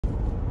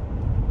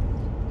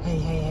Hey,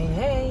 hey, hey,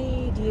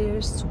 hey, dear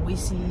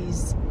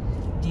Swissies,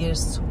 dear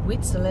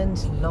Switzerland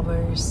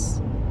lovers,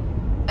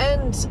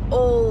 and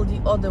all the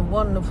other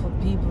wonderful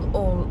people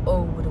all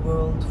over the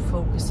world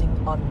focusing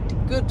on the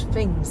good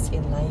things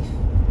in life.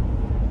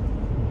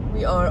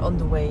 We are on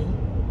the way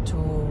to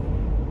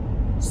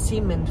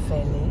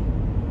Simmenfälle.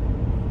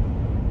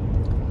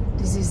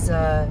 This is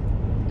a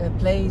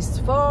place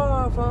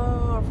far,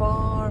 far,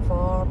 far,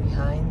 far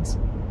behind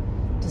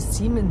the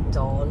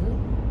Simmental.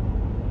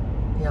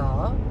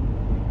 Yeah.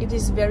 It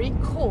is very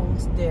cold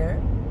there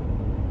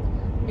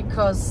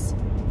because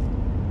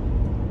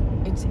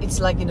it's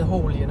like in a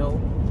hole, you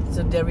know.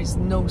 So there is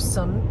no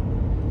sun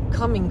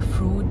coming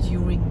through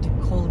during the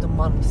colder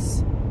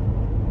months.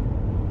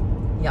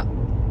 Yeah.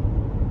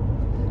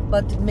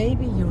 But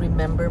maybe you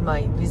remember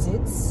my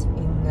visits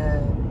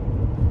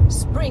in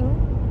spring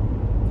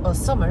or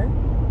summer.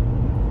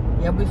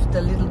 Yeah, with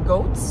the little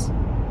goats.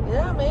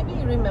 Yeah, maybe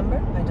you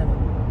remember. I don't know.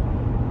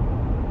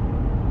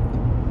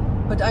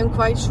 But I'm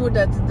quite sure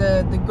that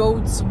the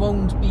goats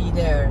won't be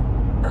there.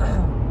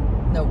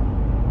 No.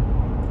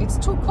 It's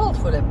too cold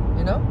for them,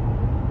 you know?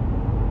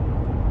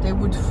 They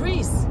would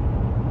freeze.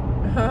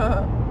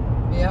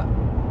 Yeah.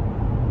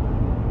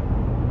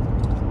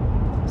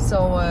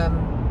 So,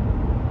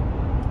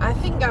 I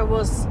think I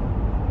was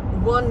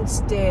once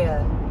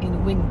there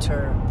in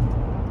winter.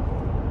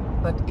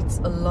 But it's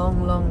a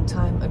long, long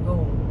time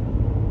ago.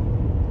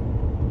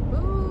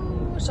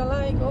 Ooh, shall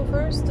I go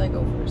first? I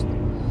go first.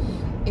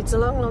 It's a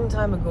long, long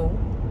time ago,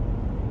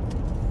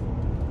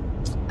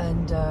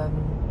 and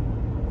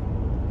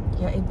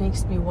yeah, it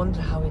makes me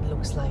wonder how it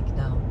looks like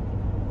now.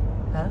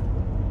 Huh?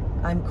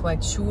 I'm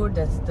quite sure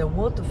that the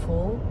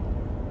waterfall,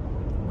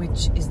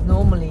 which is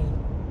normally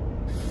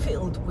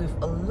filled with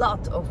a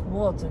lot of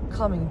water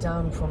coming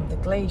down from the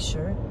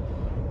glacier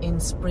in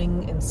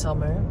spring and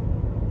summer,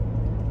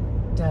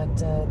 that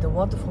the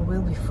waterfall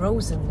will be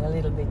frozen a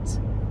little bit.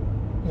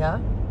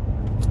 Yeah,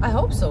 I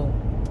hope so.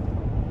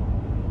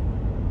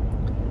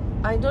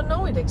 I don't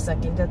know it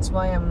exactly. That's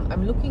why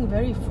I'm looking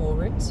very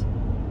forward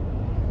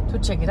to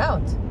check it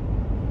out.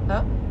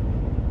 Huh?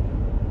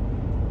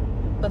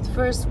 But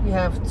first we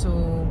have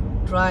to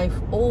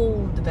drive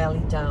all the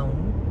valley down.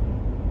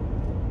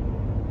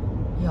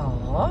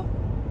 Yeah.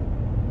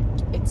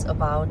 It's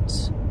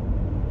about,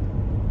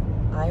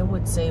 I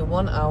would say,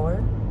 1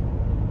 hour.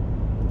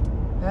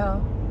 Yeah.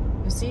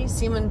 You see,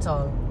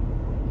 Simmental.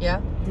 Yeah,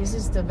 this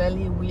is the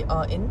valley we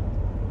are in.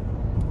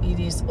 It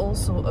is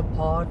also a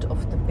part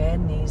of the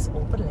Bernese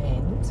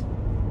Oberland,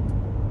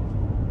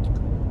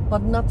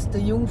 but not the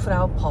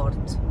Jungfrau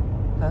part.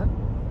 Huh?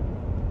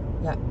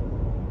 Yeah,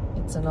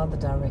 it's another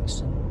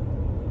direction.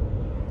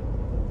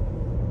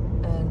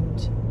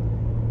 And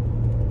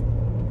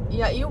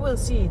yeah, you will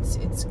see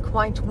it's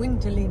quite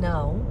winterly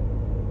now,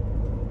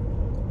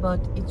 but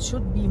it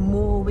should be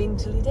more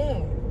winterly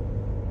there.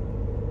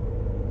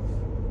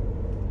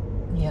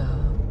 Yeah.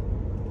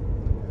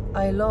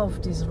 I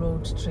love this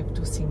road trip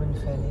to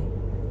Simmenfälle,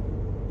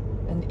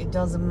 and it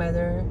doesn't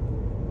matter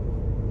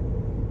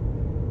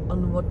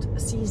on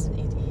what season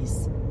it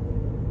is.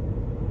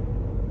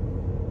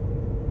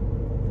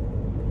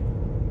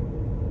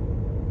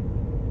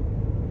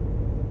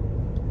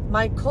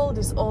 My cold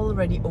is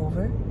already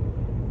over.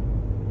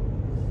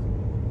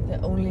 There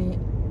are only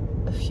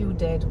a few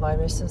dead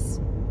viruses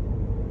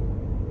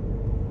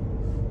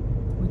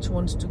which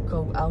want to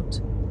go out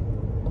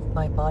of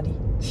my body.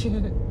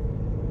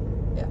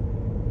 Yeah.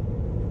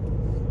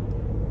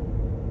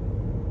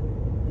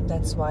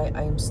 That's why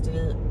I'm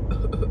still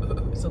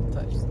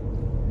sometimes,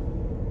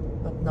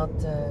 but not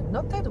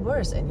that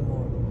worse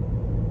anymore.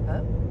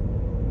 Huh?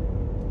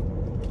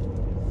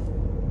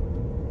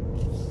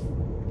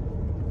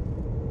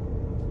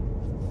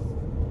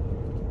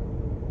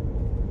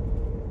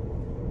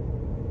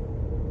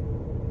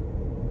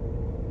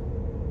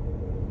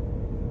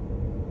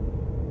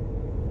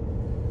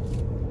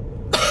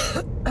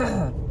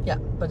 Yeah,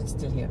 but it's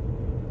still here.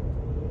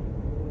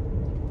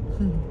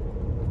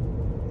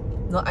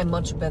 No, I'm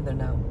much better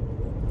now.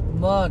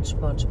 Much,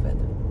 much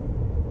better.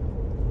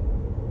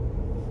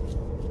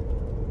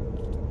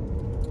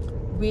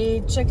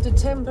 We check the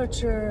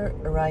temperature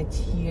right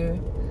here.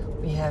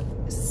 We have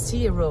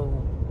 0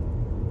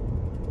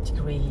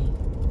 degree.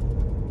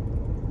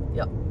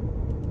 Yeah.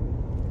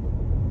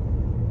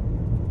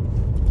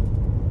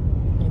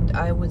 And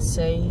I would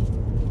say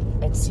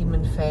at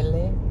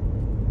Simmenfälle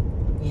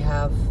we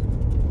have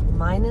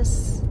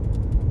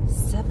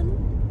 -7,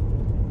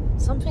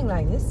 something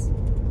like this.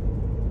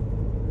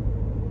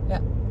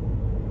 Yeah,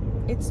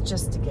 it's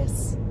just a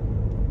guess.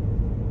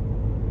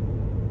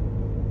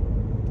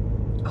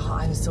 Oh,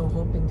 I'm so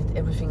hoping that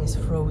everything is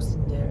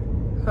frozen there.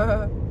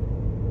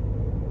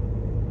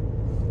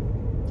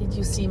 Did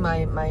you see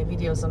my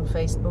videos on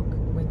Facebook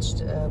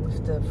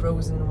with the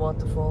frozen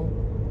waterfall?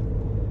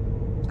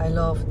 I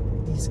love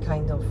this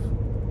kind of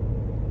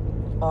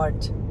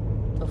art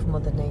of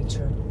Mother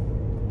Nature.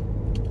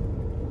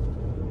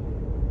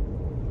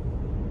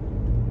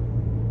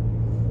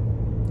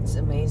 It's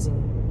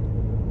amazing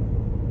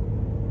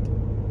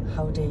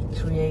how they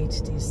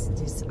create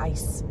these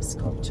ice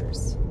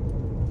sculptures.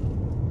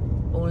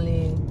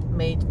 Only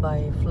made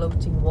by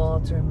floating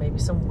water, maybe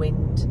some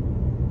wind.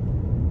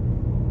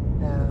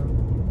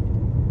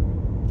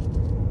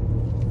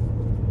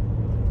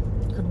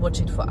 Could watch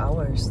it for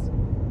hours.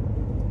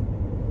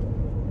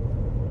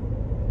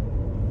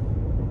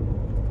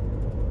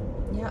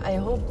 Yeah, I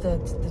hope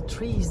that the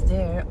trees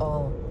there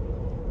are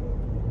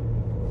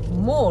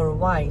more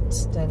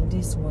white than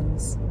these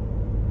ones.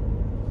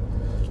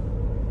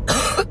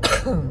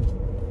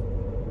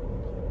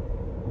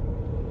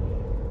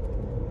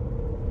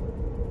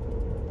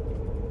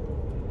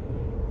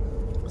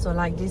 So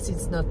like this,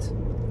 it's not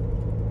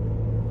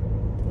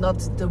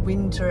the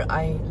winter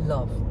I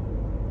love.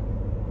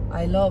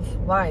 I love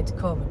white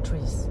covered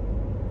trees.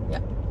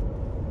 Yeah.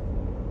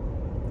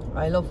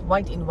 I love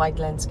white in white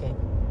landscape.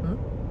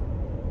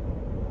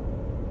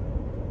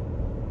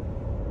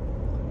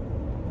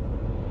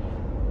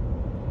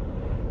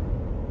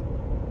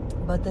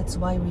 But that's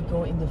why we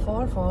go in the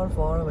far, far,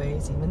 far away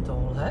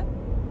Simmenfälle, huh?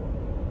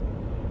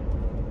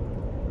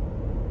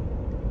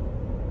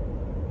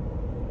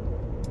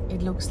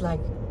 It looks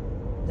like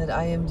that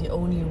I am the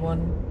only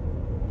one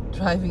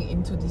driving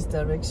into this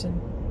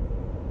direction.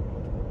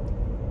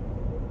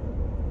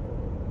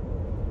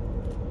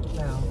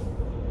 Wow.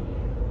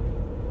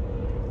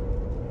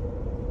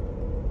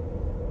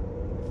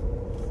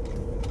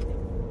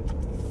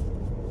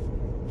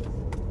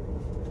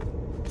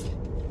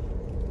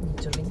 Need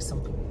to drink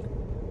something.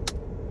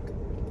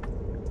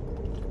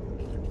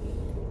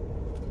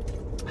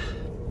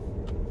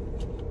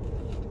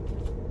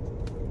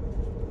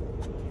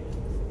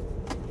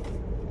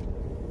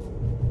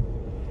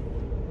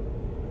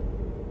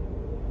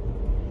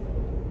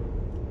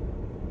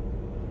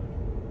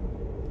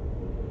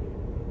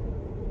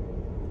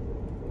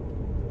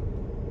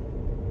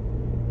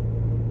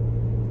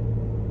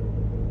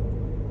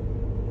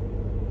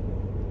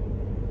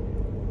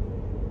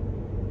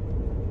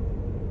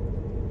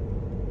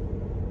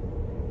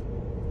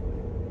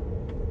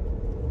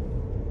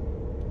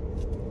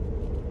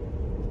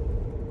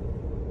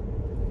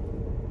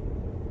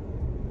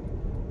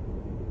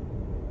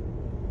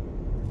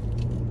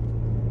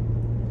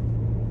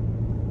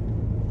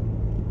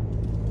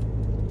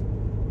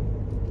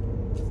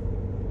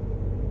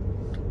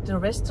 The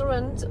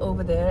restaurant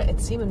over there at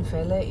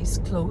Simmenfälle is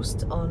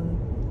closed on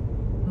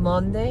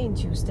Monday and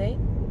Tuesday,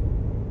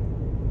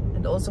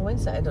 and also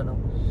Wednesday, I don't know.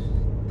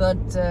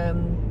 But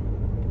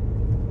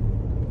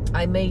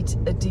I made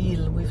a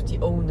deal with the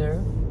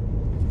owner,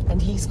 and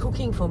he's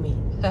cooking for me.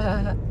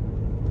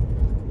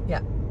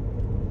 Yeah,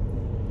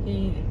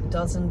 he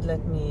doesn't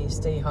let me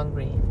stay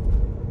hungry.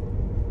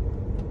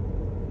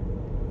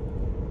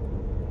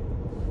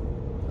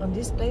 On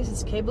this place,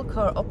 it's cable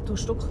car up to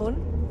Stockholm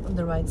on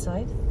the right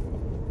side.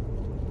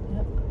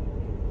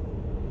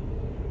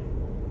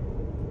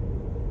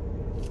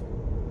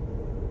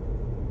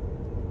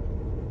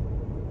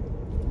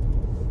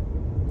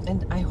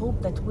 And I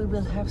hope that we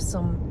will have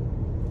some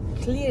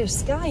clear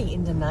sky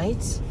in the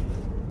night.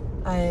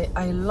 I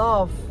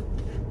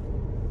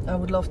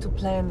would love to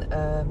plan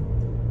a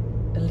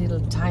little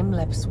time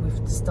lapse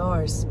with the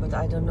stars, but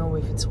I don't know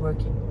if it's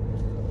working,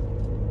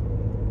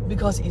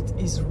 because it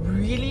is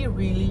really,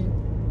 really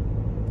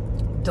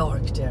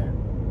dark there.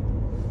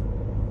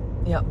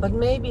 Yeah, but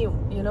maybe,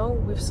 you know,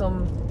 with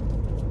some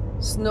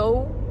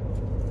snow,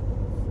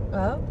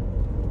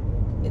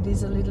 it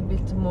is a little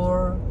bit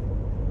more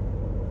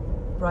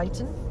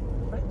brighten.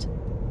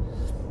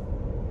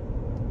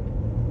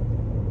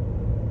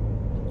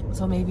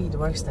 So maybe it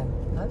works then.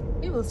 Huh?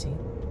 We will see.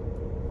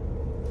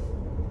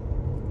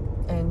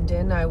 And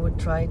then I would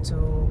try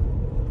to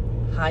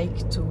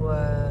hike to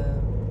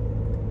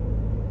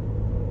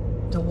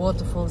the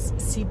waterfalls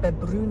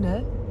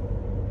Simmenfälle.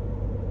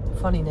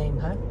 Funny name,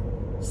 huh?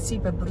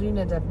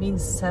 Simmenfälle, that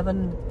means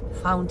 7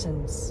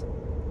 fountains.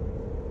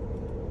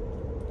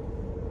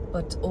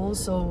 But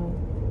also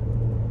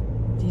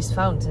these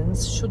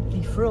fountains should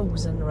be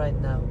frozen right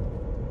now.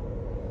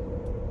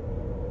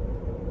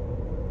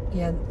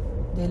 Yeah,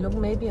 they look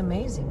maybe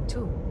amazing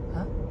too,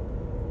 huh?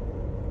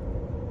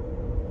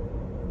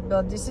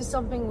 But this is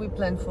something we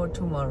plan for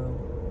tomorrow.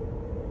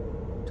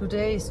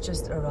 Today is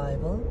just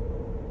arrival.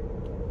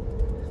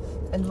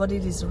 And what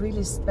it is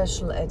really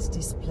special at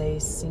this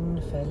place,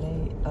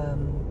 Simmenfälle,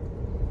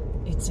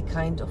 it's a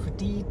kind of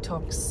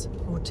detox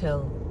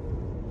hotel.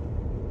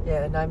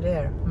 Yeah, and I'm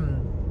there.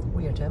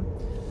 Weird, huh?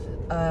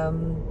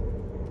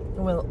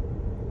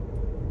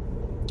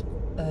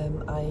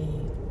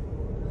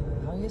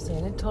 How you say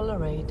it?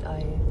 Tolerate.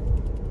 I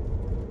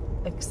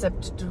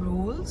accept the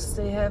rules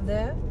they have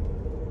there.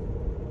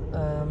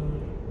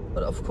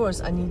 But of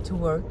course, I need to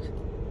work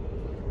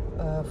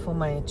for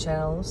my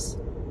channels.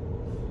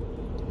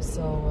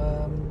 So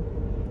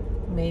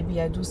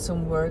maybe I do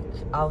some work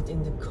out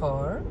in the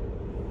car,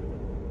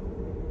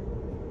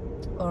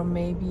 or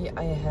maybe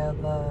I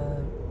have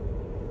a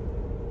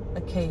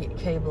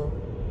cable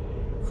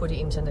for the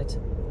internet,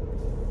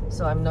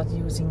 so I'm not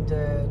using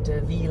the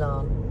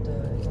VLAN, the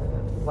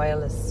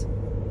wireless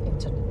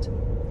internet.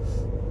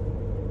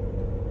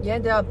 Yeah,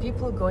 there are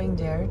people going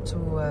there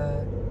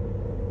to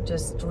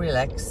just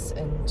relax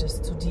and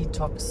just to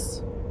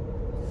detox.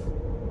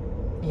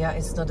 Yeah,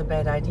 it's not a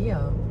bad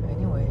idea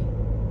anyway.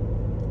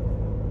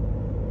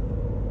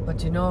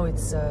 But you know,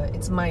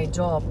 it's my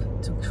job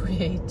to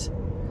create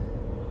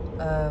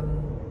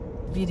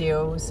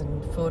videos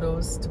and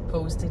photos to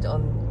post it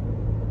on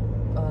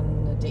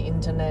the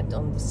internet,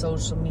 on the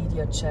social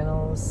media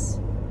channels.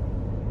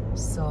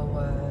 So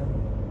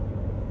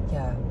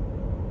yeah,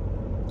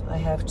 I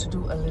have to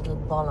do a little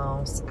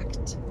balance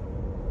act.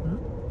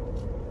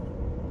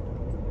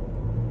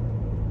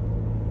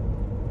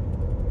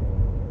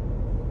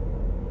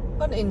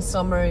 But in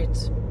summer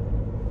it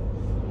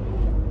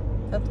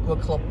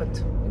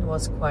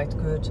was quite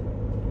good.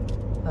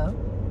 Huh?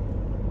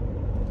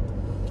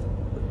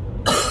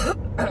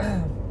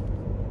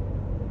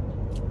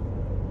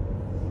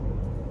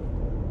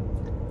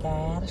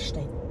 Där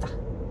steht da.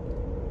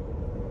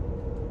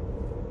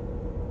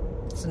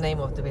 It's the name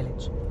of the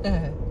village.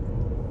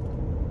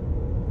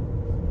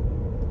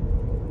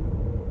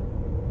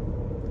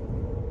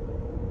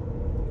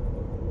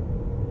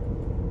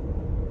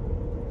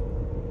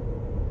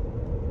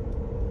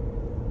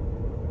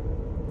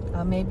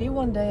 Maybe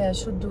one day I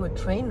should do a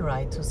train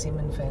ride to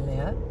Simmenfälle,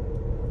 yeah?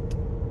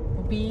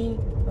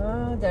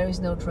 There is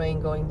no train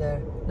going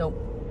there. No.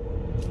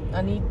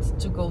 I need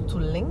to go to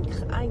Link,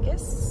 I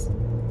guess.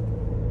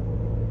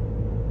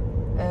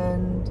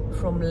 And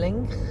from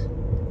Link,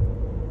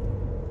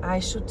 I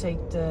should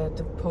take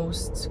the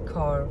post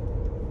car.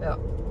 Yeah.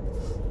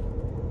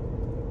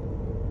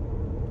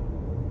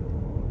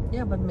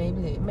 Yeah, but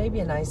maybe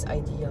a nice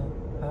idea,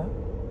 huh?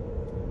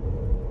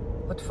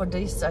 But for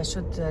this, I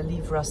should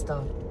leave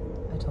Rasta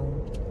at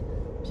home,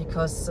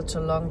 because such a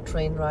long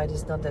train ride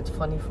is not that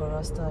funny for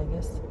Rasta, I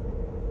guess.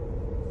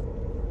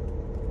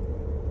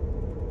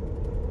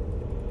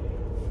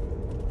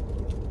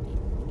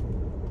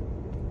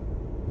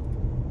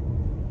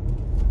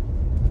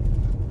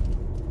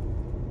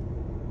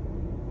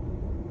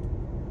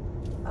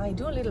 I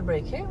do a little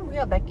break here. We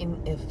are back in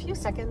a few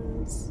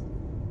seconds.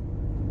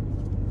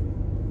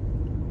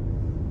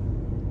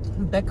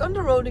 Back on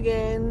the road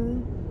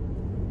again.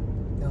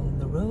 On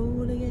the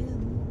road again.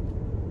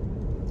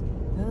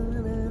 Na, na,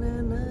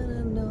 na, na,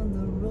 na, on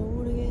the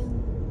road again.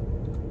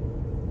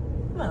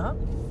 Ja.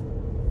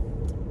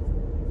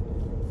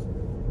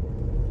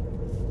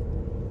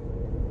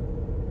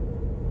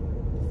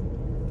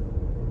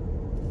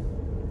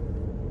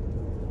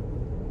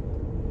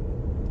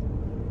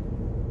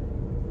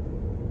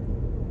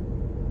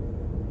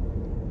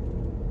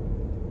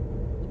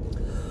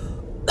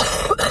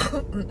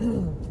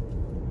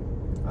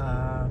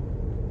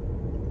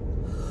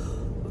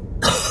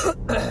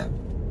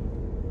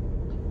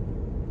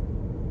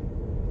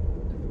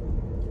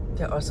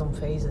 There are some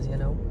phases, you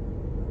know.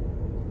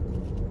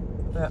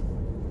 Yeah.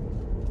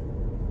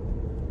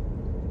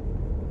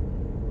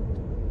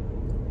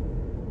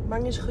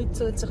 Manchmal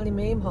kritzelt es ein bisschen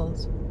mehr im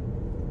Hals.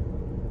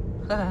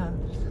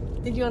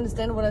 Did you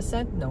understand what I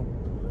said? No.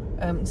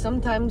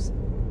 Sometimes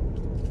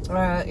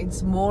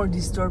it's more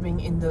disturbing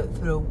in the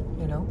throat,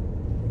 you know.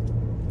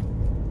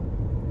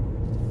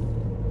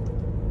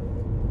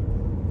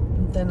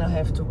 And then I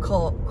have to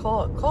cough.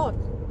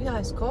 Wie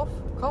heißt cough?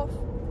 Cough?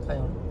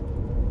 Keine Ahnung.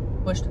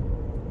 Husten.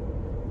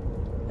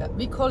 Yeah,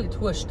 we call it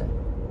Husten.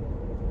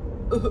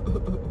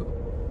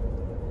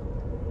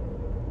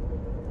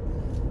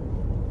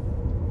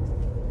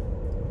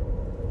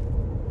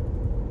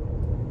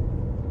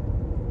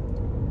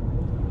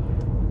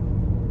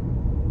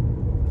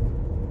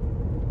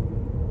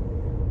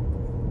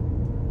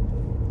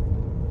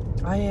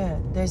 Ah yeah,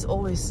 there's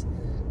always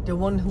the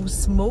one who's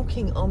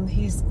smoking on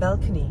his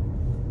balcony.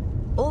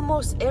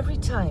 Almost every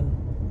time.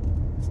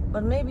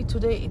 But maybe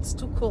today it's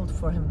too cold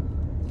for him.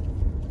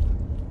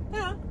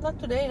 Yeah, not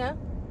today, huh?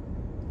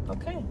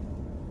 Okay.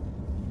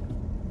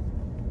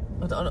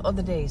 But on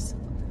other days.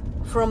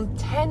 From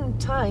 10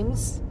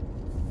 times,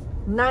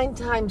 9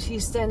 times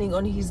he's standing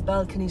on his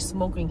balcony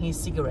smoking his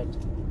cigarette.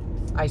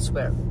 I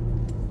swear.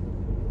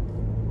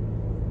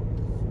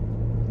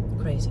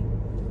 Crazy.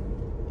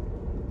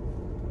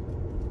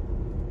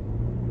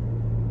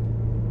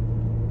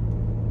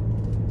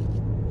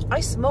 I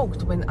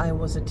smoked when I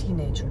was a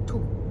teenager too,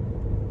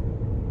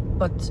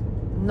 but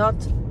not,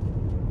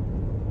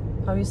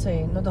 how you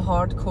say, not a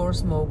hardcore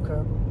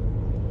smoker.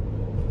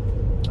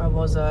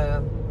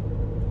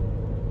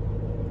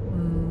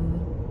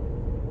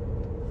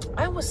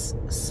 I was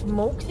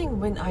smoking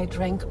when I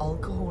drank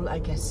alcohol, I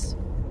guess.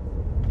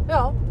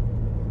 Yeah,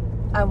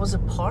 I was a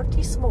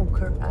party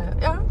smoker.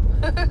 Yeah,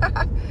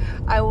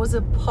 I was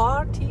a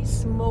party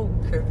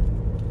smoker.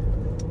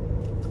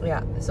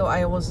 Yeah, so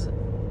I was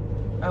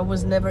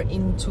never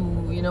into,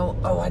 you know,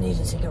 oh, I need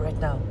a cigarette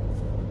now.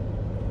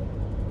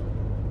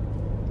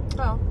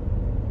 Oh.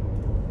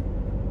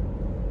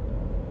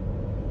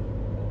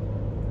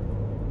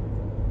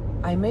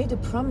 I made a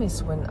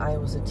promise when I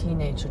was a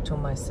teenager to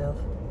myself.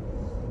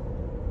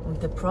 And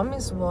the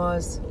promise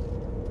was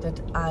that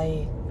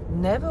I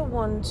never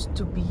want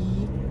to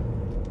be,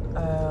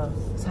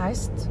 das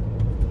heißt,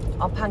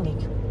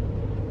 abhängig.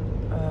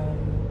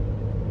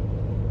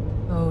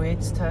 oh,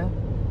 it's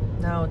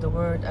now the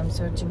word I'm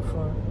searching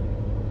for.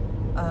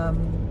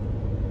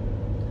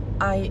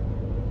 I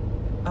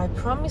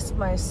promised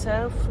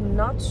myself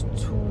not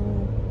to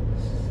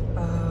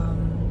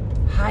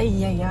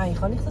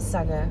kann ich das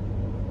sagen?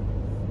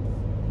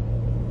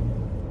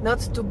 Not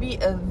to be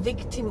a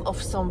victim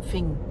of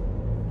something.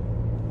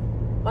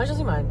 Weißt du, was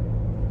ich meine?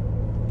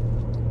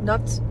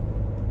 Not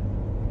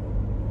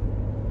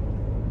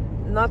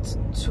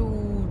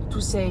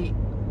to say,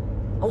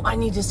 oh, I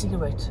need a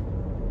cigarette,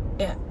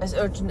 yeah, as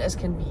urgent as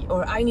can be,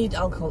 or I need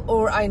alcohol,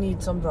 or I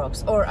need some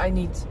drugs, or I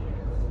need,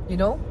 you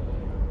know.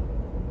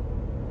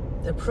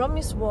 The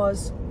promise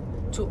was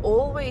to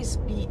always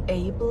be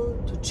able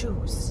to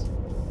choose.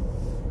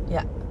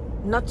 Yeah,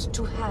 not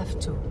to have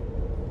to.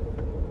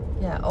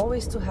 Yeah,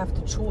 always to have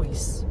the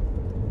choice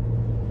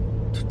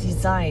to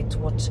decide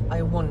what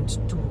I want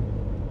to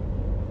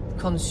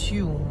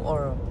consume,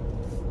 or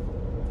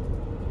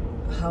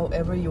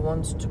however you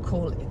want to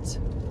call it.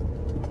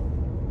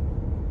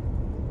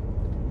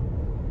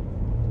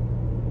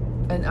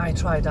 And I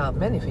tried out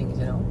many things,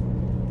 you know,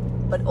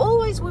 but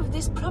always with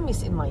this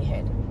promise in my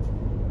head.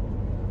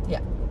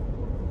 Yeah.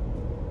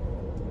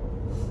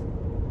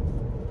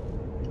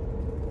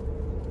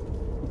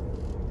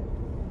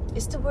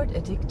 Is the word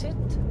addicted,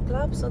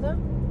 glaubst oder?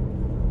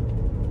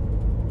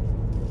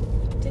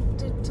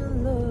 Addicted to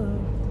love.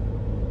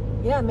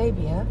 Yeah,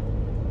 maybe, huh?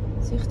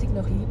 Süchtig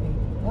nach Liebe.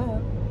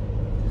 Yeah.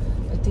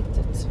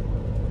 Addicted.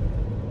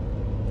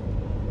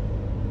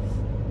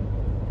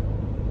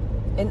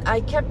 And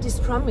I kept this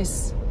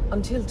promise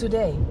until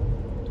today.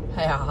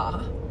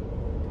 Yeah.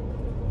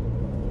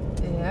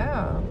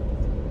 Yeah.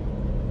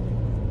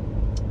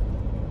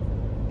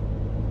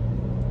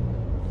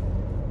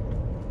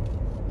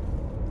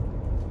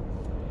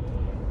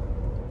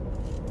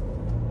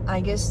 I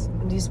guess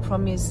this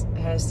promise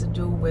has to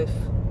do with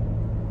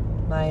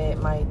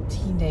my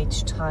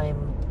teenage time,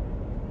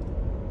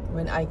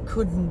 when I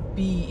couldn't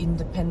be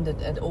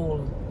independent at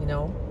all, you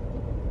know.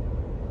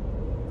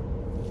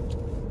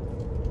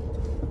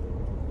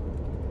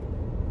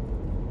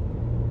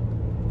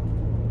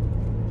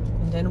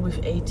 And then with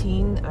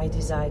 18 I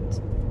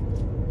decided,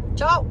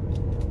 ciao!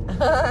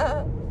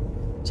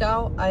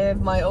 Ciao, I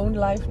have my own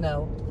life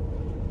now.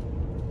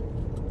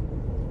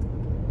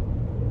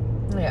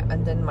 Yeah,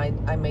 and then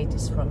I made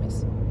this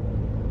promise.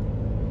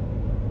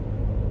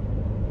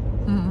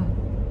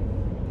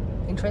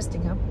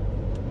 Interesting, huh?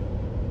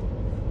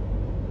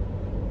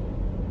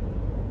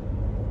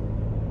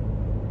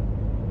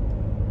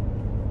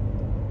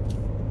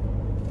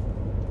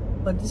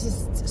 But this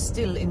is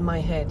still in my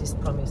head, this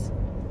promise.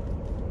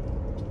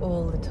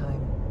 All the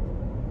time.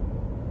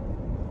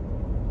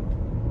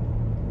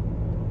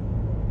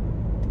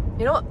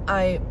 You know,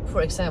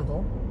 for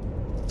example,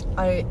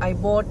 I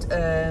bought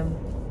an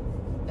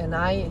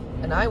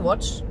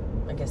iWatch,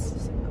 I guess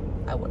it's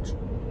an iWatch,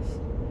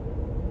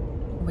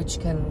 which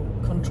can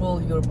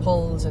control your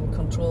pulse and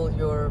control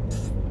your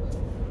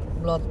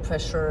blood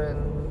pressure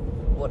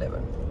and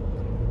whatever.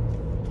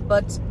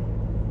 But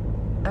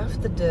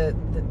after the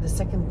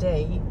second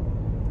day,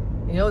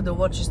 you know, the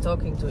watch is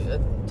talking to you,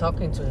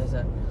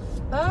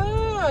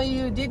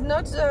 you did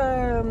not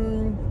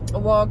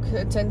walk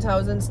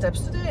 10,000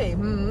 steps today.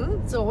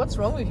 So what's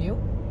wrong with you?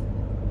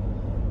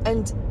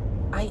 And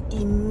I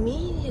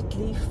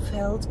immediately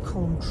felt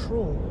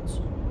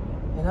controlled,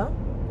 you know,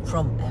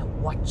 from a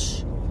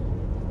watch.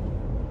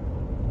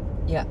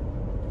 Yeah,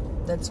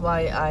 that's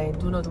why I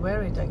do not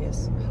wear it, I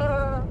guess.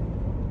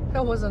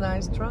 That was a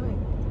nice try.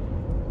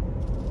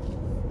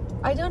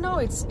 I don't know,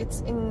 it's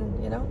in,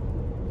 you know,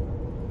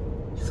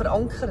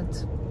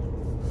 verankerd.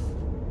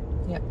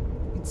 Yeah,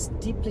 it's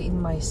deeply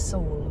in my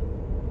soul,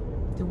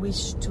 the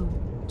wish to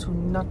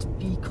not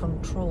be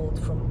controlled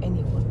from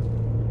anyone.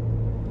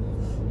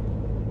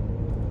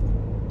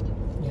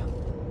 Yeah,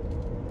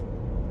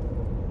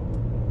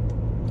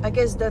 I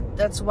guess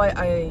that's why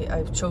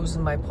I've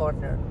chosen my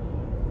partner.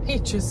 He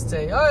just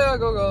say, oh yeah,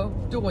 go,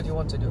 do what you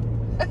want to do.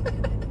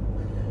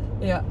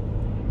 Yeah,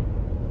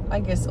 I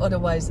guess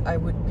otherwise I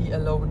would be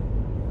alone.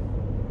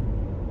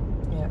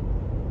 Yeah,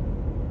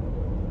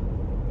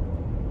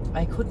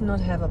 I could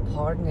not have a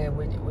partner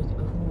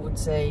who would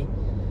say,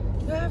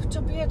 you have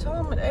to be at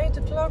home at 8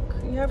 o'clock,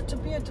 you have to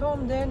be at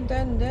home then.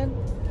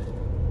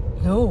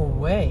 No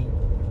way.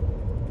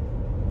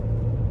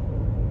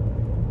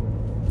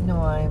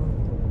 No, I'm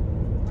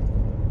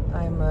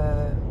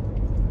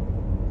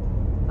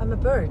a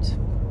bird.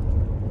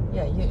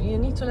 Yeah, you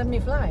need to let me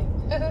fly.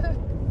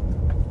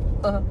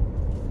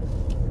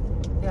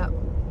 Yeah.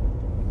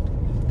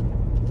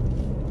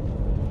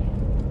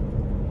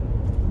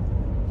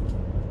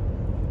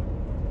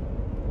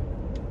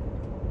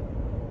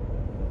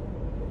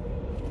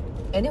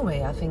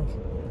 Anyway, I think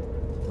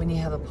when you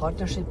have a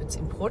partnership, it's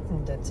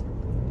important that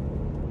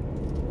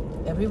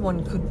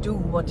everyone could do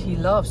what he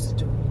loves to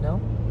do, you know?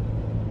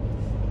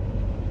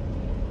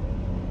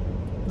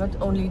 Not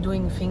only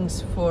doing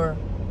things for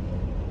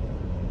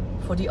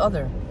the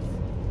other.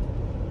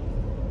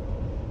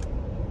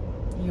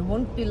 You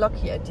won't be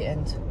lucky at the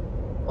end.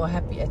 or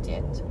happy at the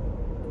end.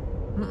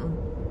 Mm-mm.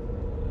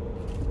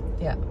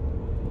 Yeah.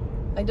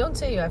 I don't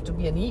say you have to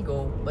be an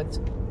ego, but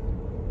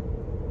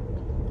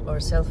or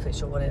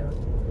selfish or whatever.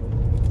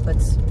 But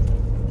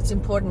it's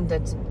important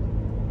that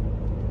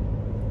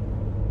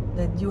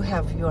you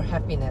have your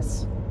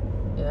happiness.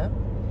 Yeah.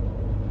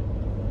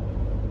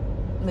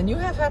 When you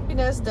have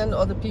happiness, then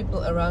other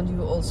people around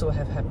you also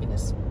have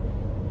happiness.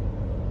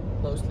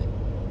 Mostly.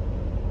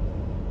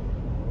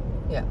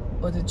 Yeah,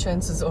 but the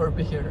chances are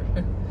bigger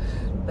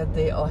that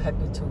they are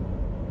happy too.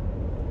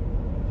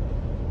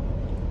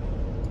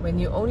 When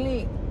you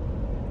only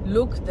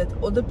look that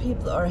other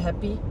people are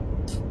happy,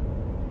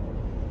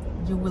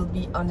 you will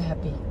be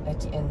unhappy at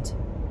the end.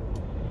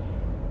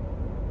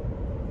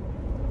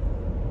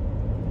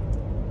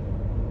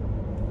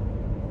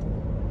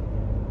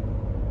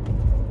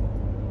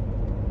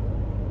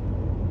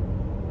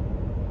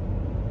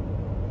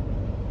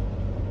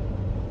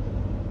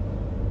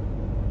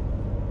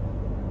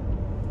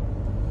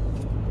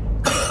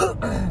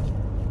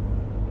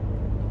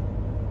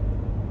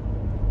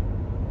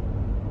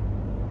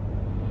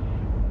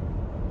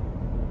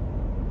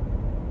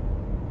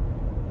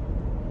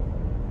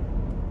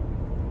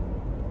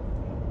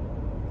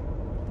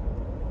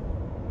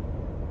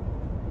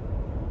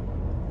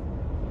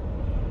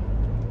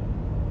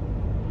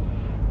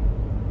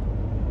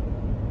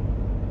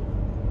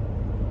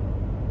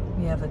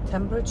 We have a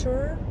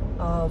temperature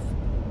of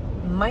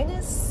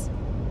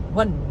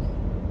 -1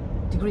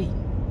 degree.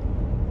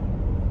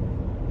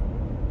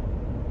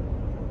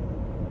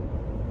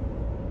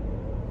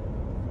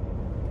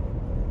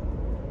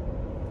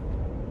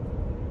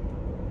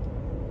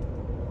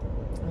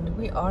 And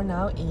we are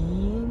now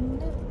in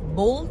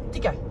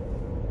Baltica.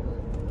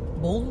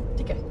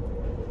 Baltica.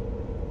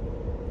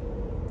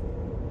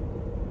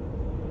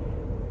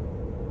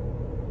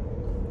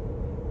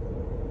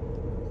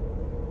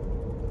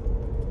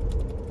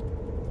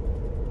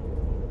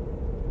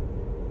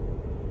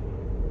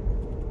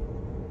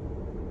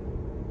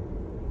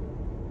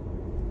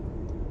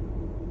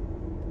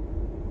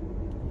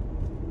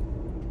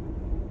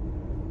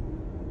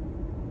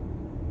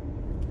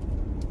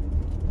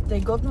 They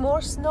got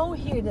more snow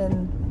here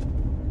than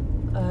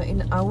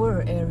in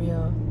our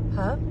area,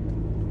 huh?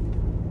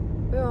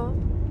 Yeah.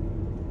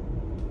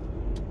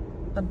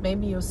 But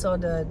maybe you saw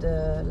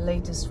the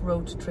latest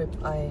road trip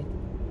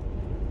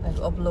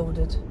I've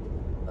uploaded.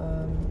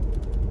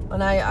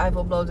 And I've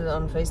uploaded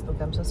on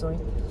Facebook, I'm so sorry.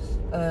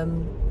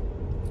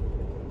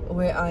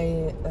 Where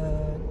I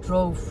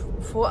drove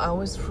 4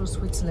 hours through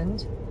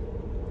Switzerland.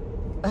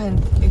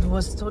 And it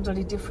was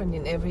totally different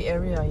in every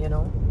area, you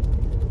know.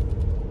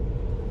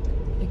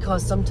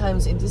 Because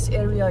sometimes in this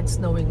area it's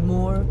snowing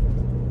more,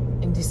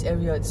 in this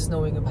area it's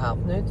snowing about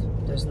it.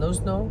 There's no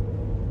snow.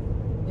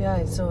 Yeah,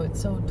 it's so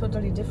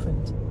totally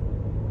different.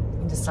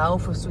 In the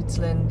south of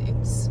Switzerland,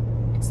 it's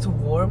too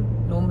warm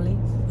normally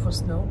for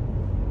snow.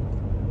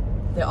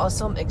 There are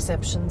some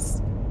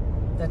exceptions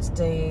that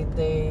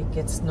they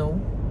get snow,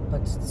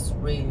 but it's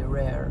really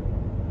rare.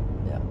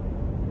 Yeah,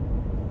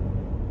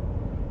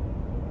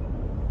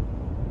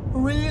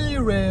 really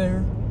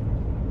rare.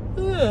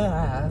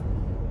 Yeah.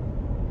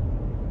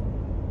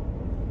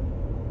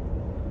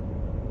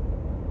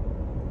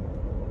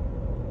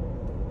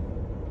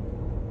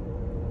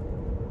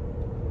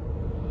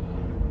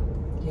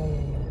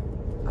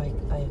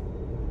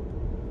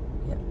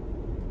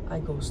 I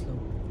go slow.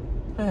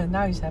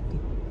 Now he's happy.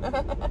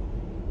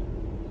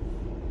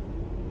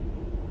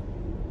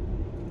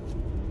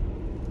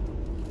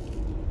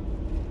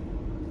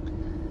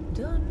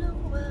 Don't know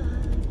why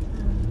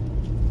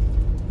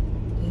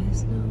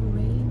there's no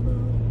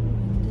rainbow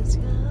in the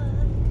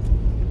sky.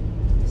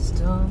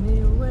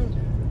 Stormy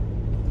weather.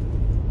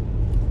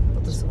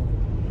 What a song.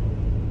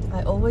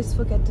 I always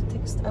forget the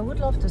text. I would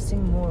love to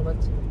sing more, but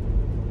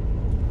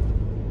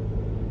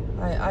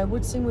I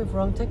would sing with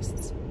wrong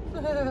texts.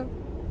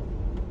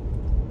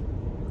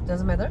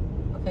 Doesn't matter?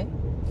 Okay.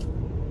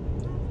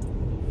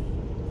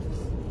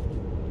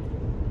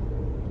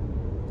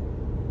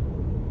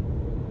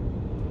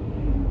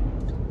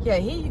 Yeah,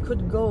 here you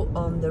could go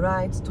on the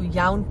ride to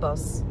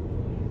Jaunpass,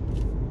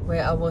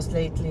 where I was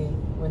lately,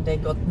 when they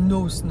got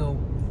no snow.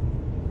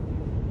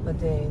 But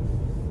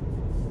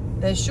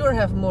they sure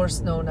have more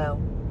snow now.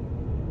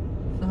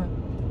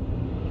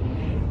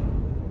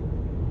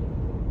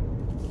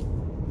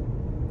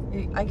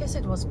 I guess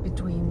it was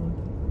between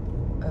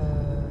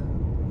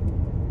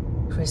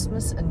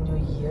Christmas and New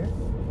Year.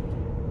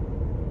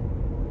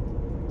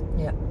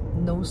 Yeah,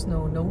 no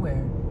snow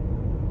nowhere.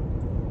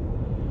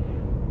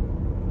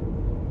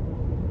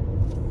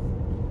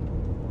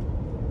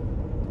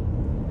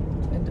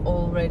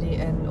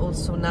 And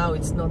also now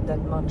it's not that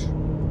much.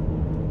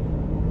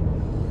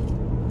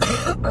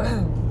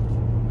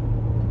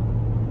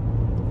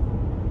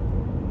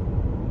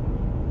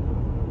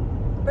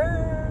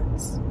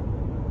 Birds.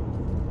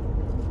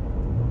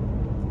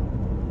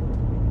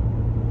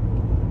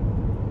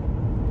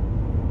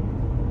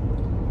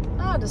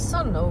 Ah, the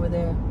sun over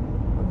there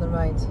on the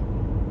right.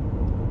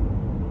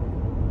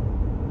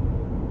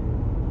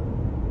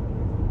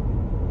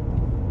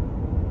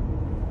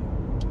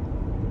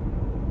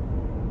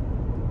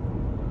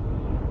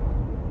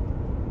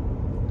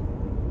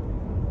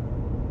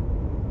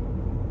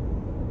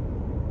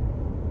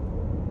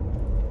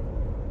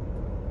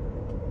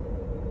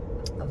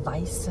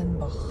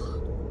 Weißenbach.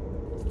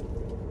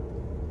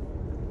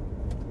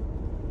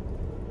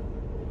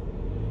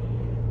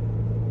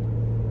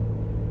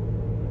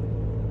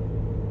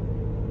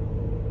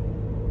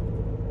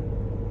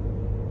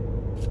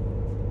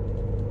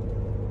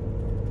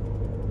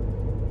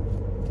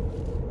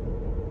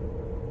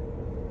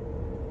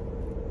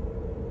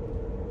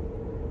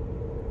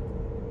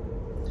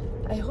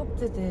 I hope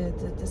that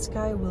the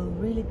sky will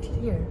really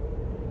clear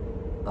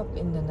up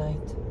in the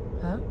night.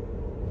 Huh?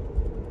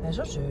 Wäre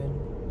schon schön.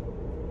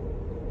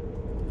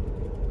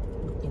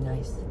 Would be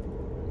nice.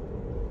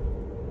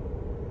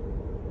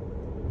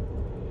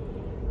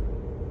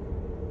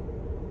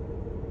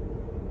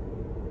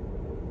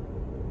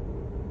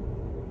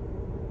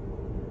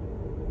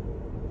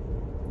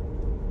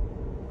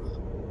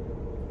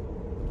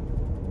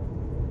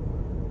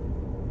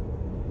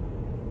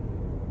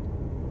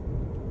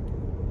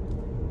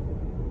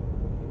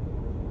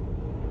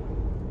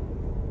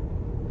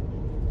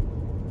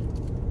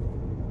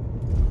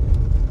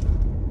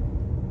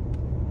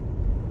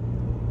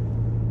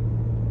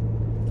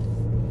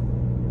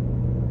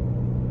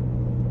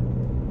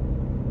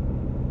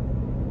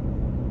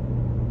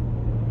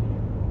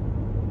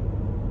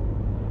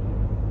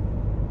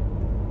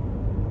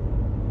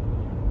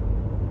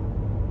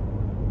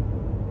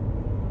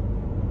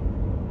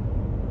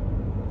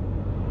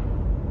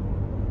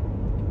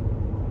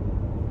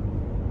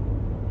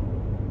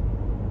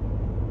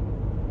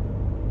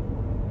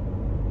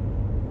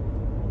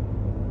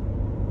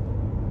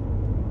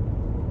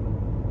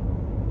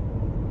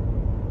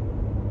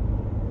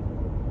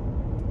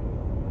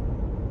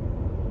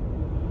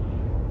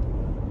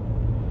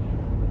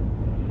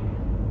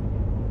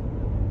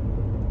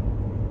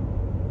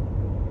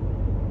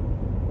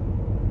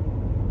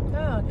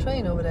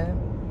 Train over there,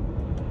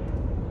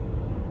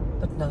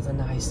 but not a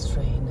nice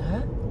train,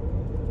 huh?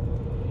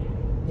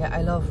 Yeah,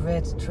 I love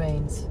red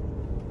trains.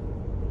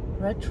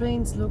 Red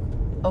trains look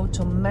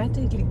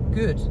automatically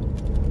good,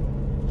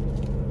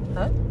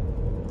 huh?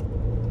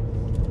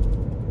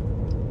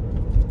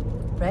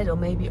 Red or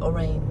maybe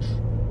orange,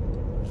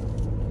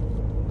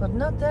 but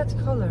not that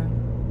color.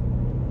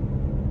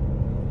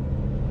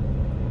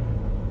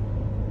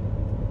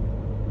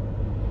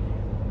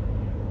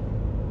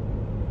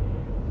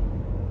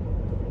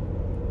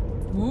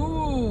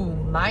 Ooh,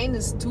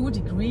 -2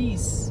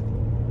 degrees.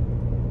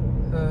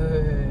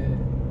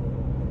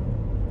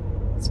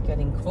 It's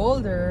getting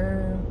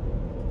colder.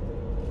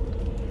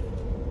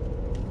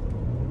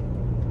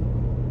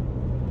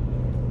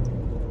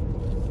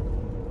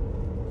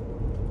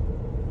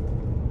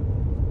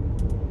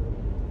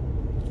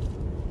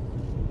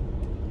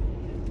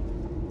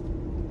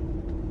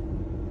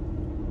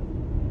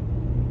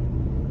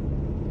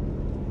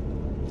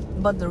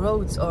 But the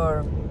roads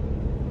are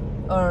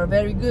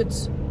very good.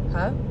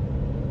 Huh?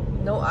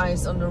 No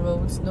ice on the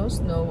roads, no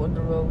snow on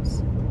the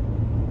roads.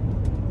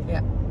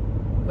 Yeah,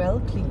 well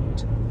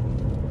cleaned.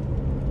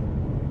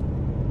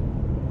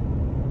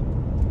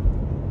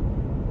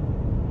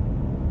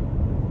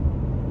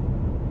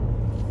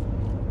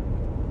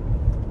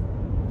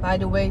 By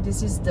the way,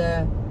 this is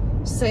the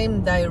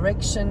same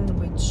direction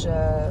which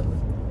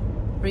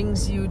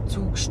brings you to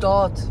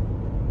Gstaad.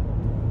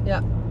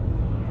 Yeah.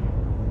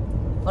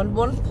 On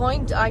one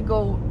point I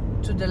go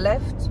to the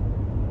left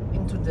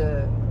into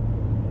the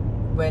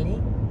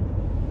valley,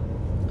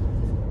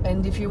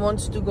 and if you want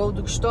to go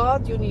to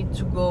Gstaad, you need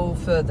to go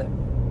further,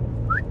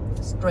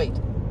 straight.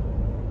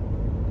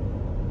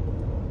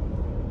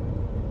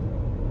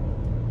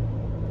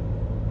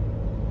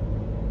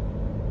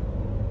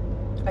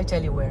 I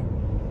tell you where.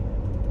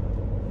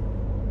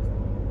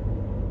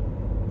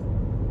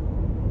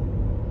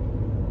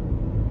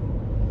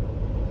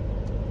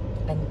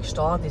 And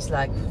Gstaad is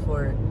like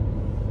for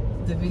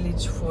the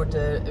village for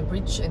the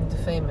rich and the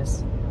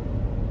famous.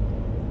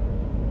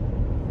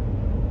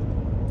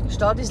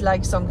 Gstaad is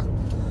like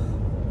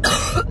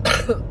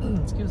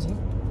excuse me.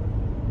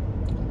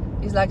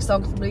 It's like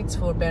St. Moritz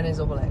for Bernese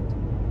Oberland,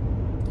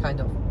 kind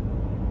of.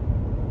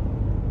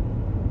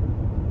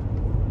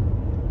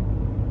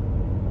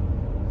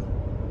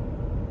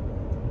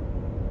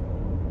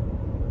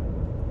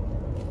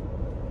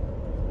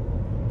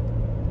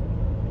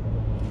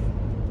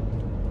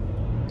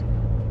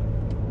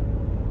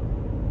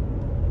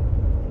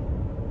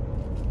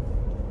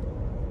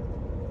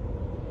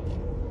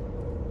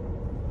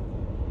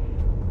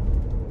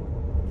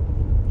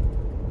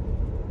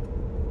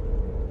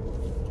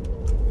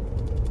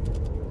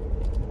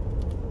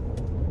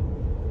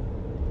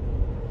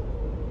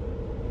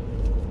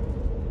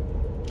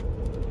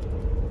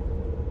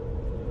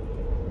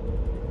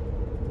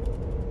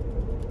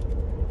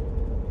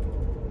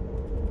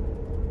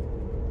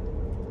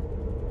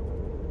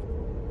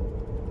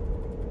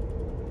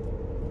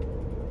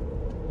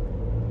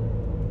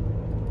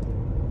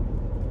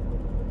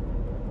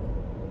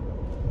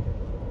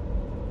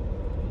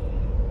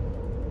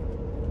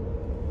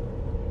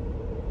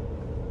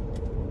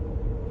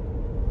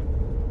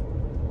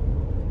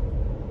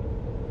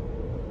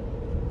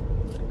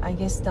 I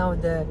guess now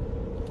the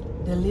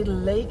little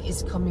lake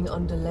is coming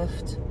on the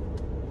left.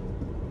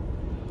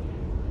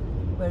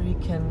 where you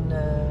can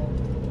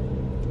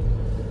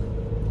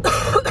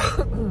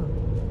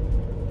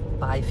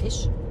buy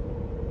fish.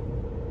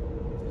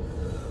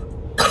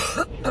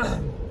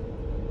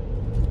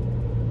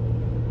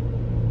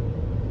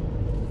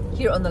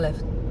 Here on the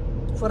left,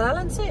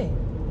 Forellensee.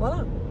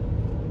 Voila.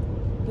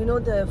 You know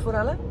the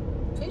forelle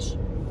fish?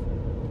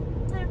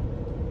 Yeah.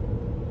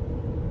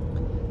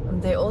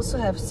 And they also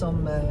have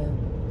some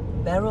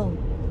barrel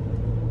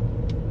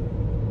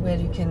where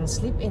you can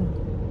sleep in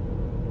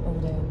over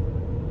there.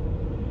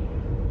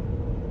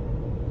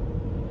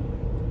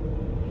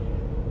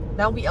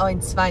 Now we are in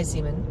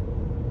Zweisimmen.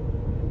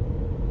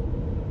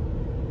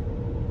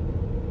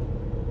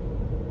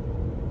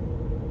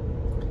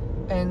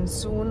 And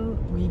soon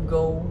we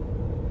go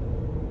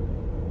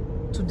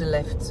to the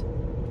left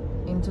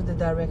into the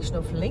direction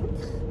of Link.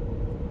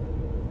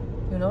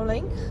 You know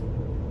Link?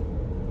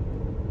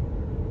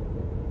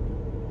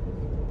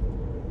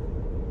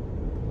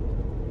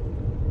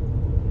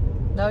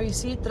 Now you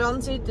see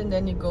transit and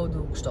then you go to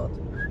Gstaad.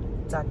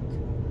 Zack.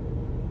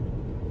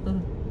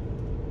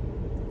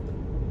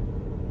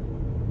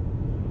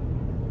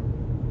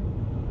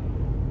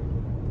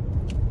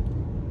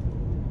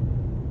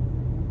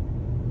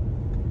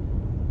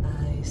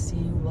 I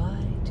see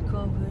white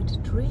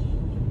covered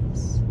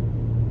trees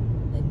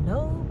and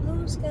no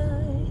blue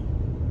sky.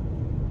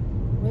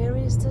 Where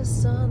is the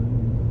sun?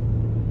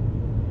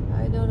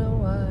 I don't know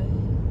why.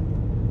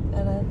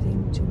 And I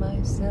think to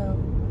myself,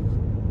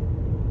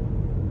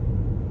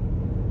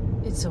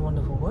 it's a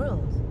wonderful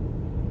world.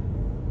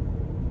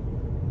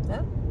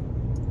 Yeah?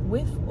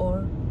 With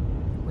or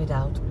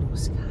without blue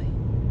sky.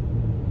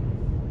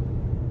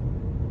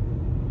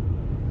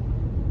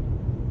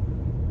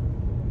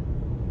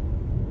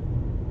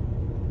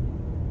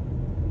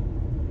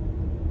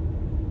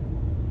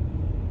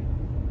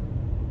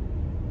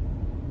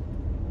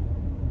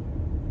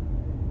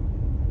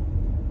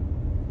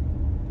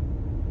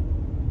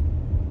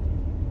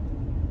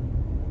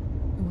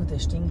 Der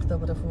stinkt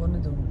aber da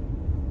vorne du.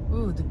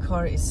 Ooh, the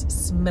car is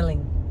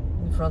smelling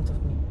in front of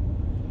me.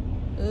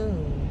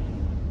 Ooh.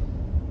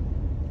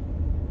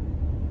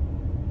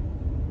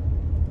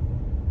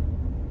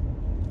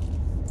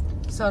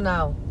 So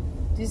now,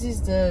 this is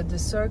the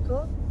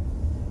circle.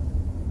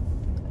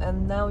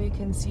 And now you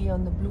can see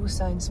on the blue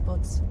sign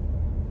spots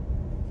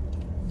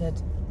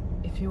that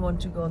if you want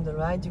to go on the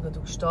right, you go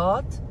to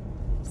Gstaad,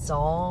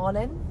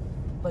 Zahlen,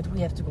 but we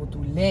have to go to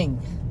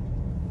Lenk.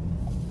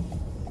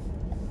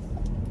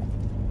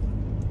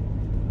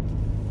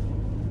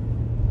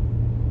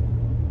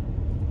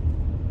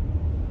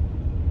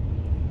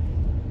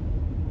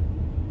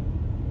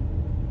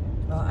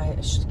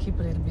 I should keep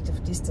a little bit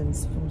of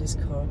distance from this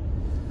car.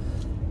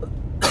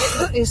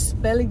 It's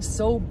smelling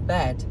so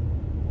bad.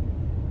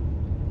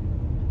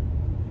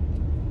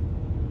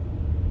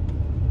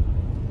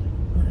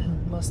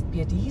 Must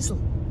be a diesel.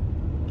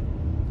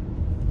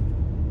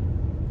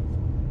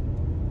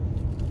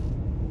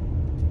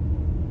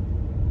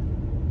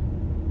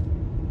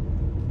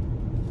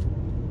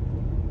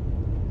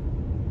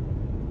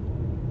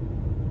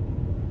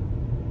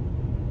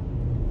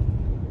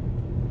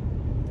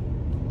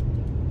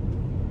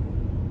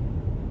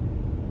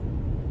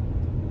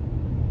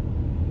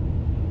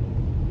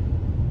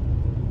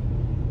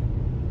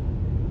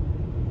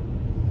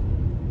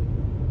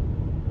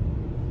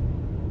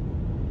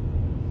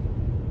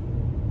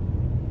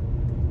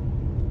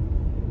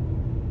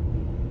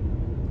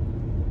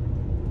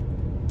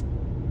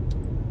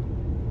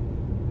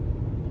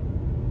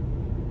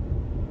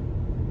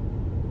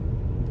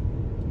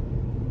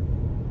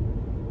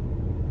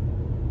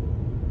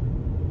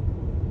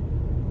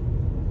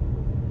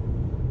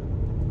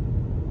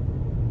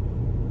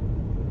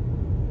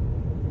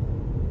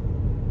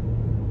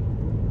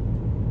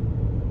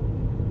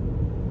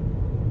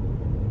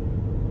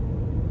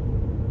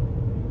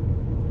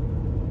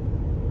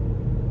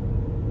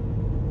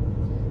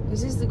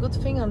 This is the good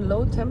thing on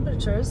low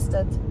temperatures,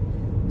 that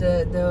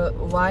the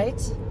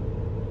white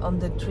on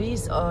the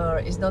trees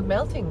is not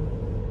melting.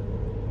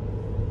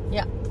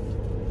 Yeah,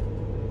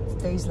 it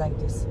stays like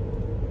this.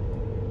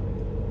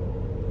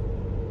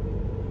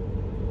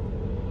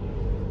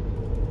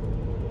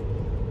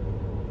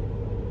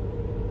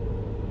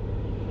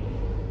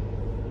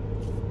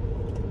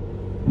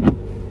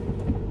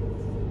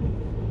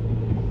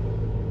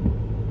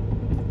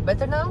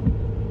 Better now?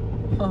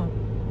 Huh.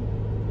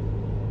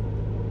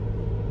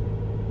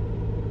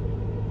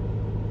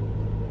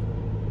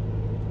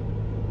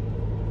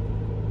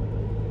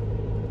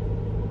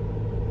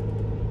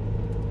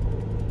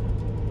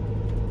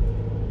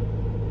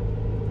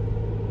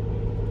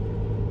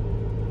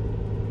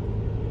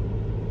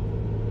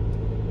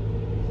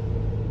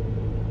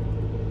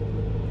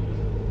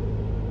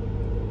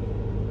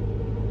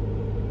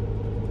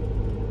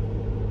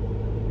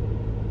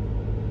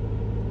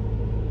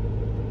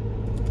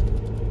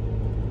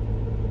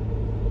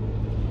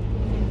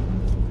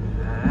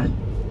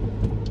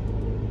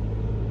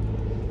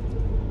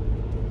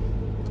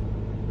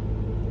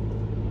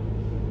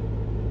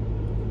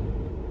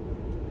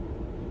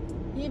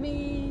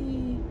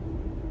 Yippee!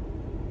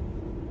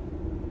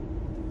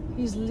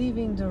 He's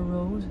leaving the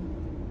road.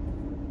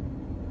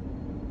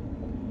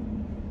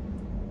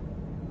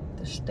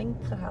 De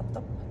stinker hat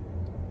op.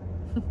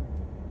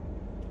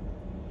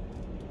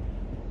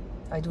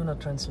 I do not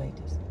translate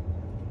this.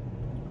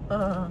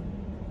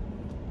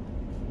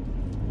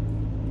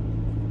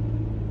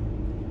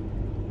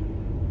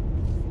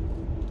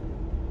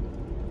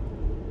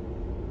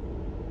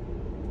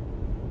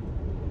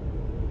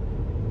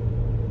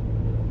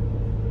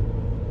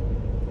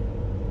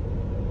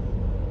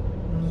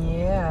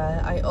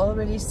 Yeah, I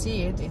already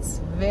see it. It's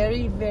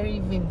very, very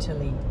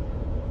winterly.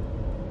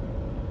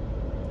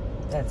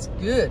 That's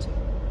good.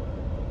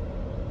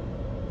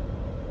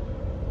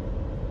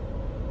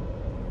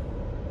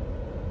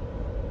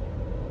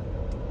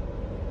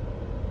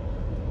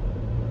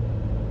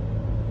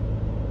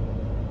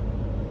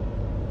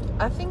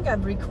 I think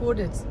I've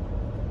recorded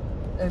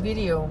a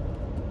video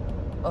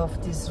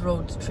of this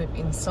road trip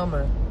in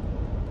summer.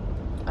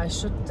 I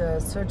should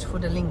search for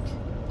the link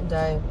and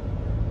I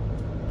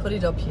put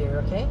it up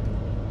here, okay?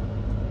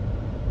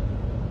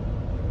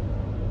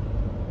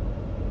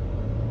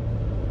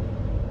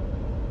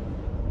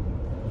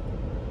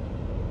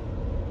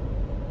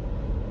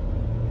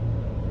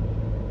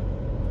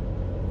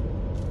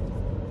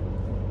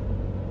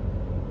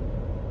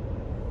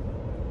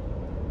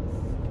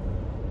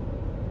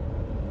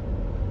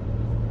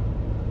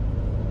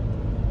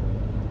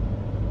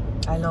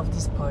 I love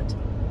this part.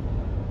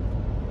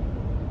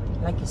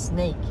 Like a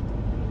snake.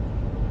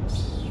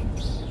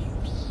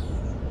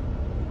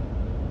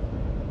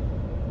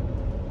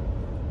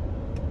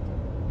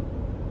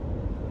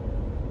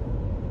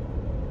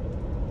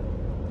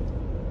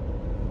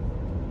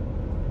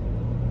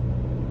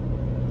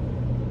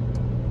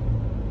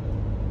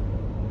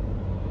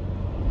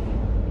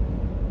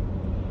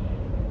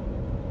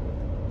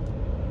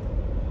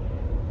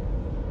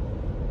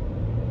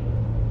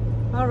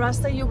 Oh,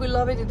 Rasta, you will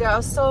love it. There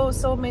are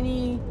so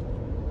many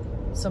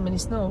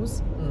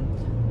snows.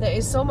 There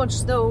is so much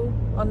snow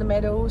on the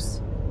meadows.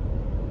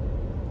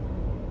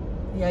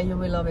 Yeah, you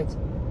will love it.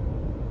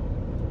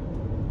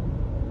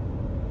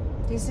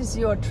 This is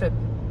your trip,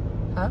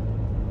 huh?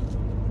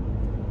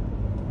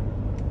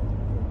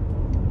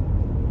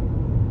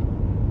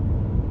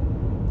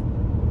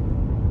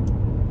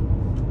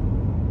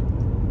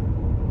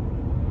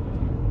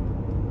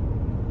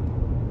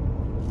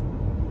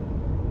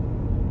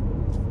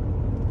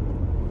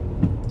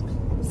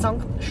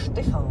 Sankt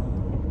Stefan.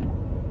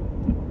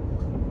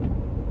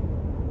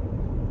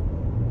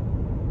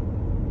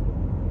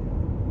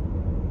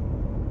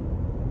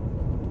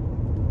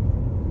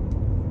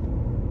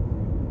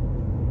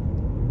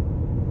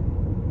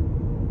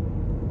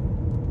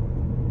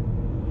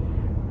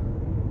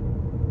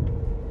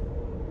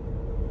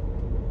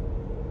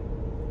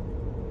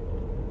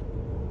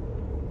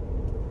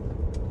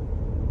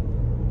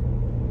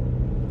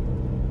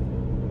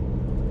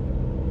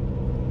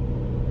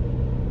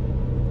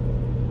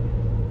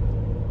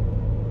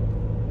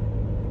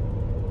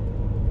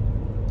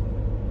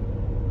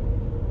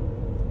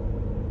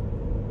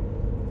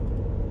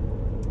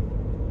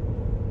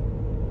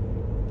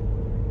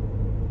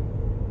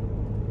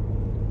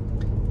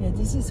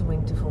 This is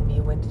winter for me,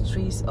 when the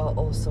trees are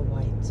also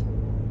white.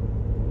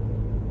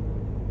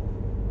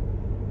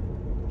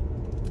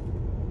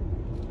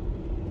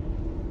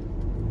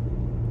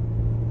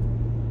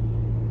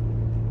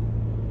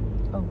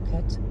 Oh,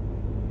 cat.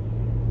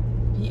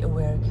 Be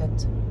aware,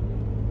 cat.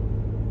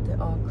 There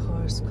are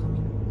cars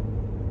coming.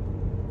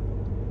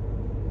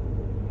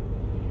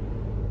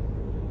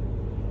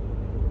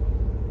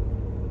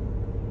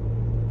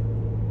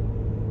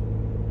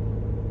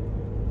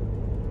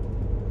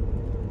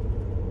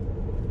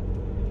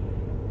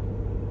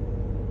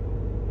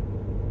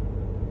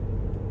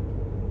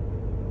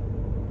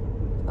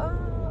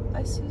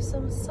 I see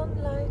some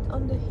sunlight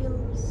on the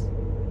hills.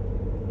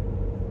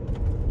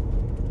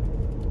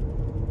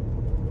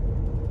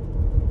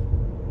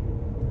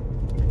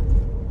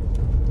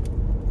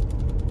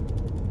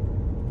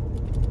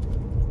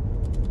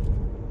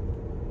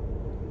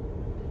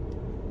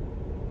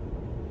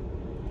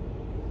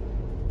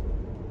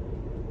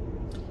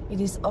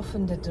 It is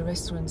often that the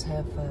restaurants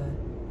have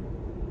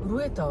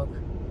Ruhetag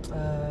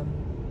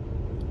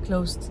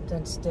closed,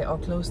 that they are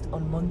closed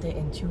on Monday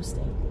and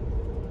Tuesday.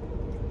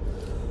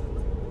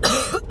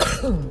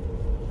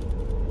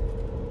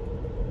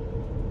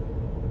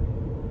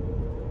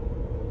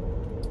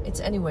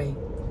 It's anyway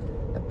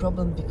a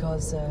problem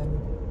because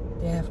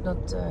they have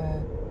not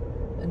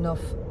enough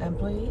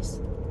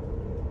employees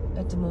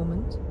at the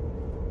moment.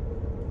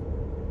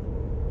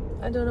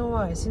 I don't know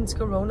why. Since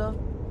Corona,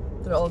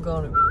 they're all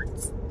gone.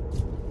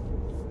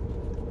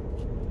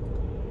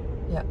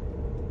 Yeah.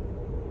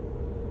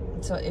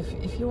 So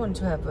if you want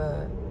to have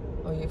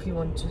or if you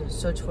want to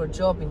search for a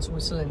job in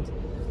Switzerland,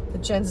 the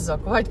chances are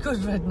quite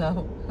good right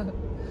now.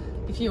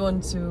 If you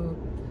want to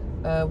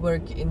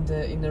work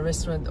in a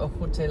restaurant or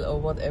hotel or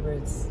whatever,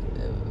 it's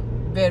a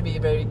very,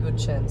 very good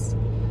chance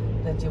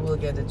that you will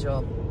get a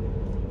job.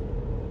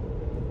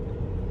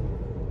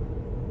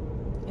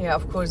 Yeah,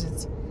 of course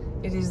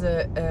it is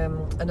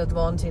an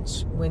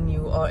advantage when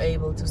you are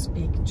able to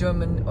speak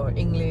German or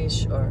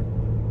English, or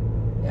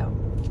yeah,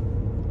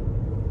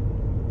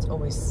 it's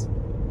always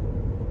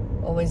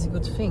a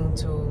good thing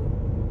to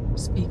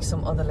speak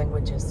some other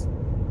languages.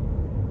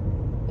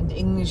 And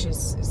English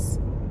is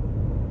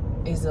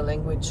a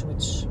language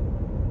which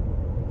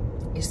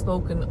is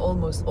spoken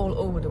almost all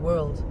over the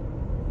world.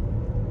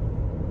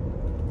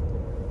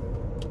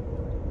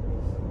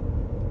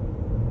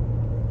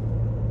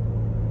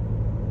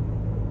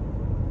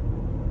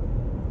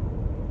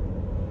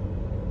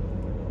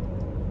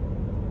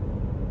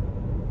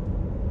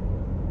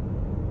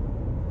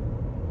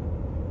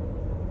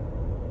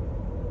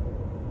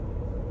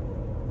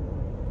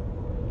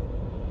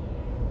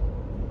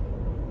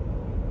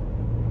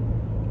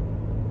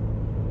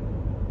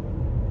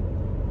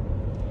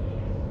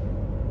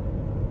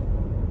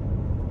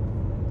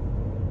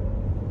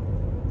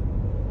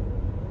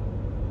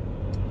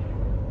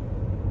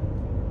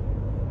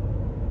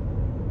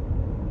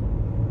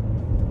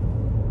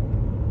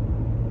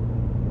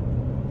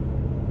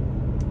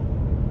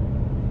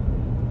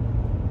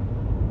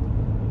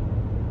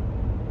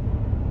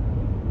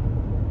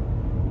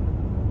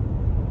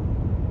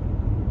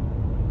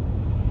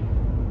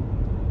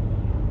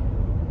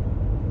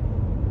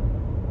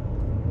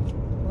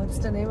 What's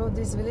the name of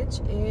this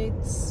village?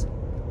 It's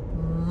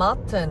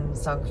Matten,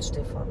 St.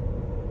 Stephan.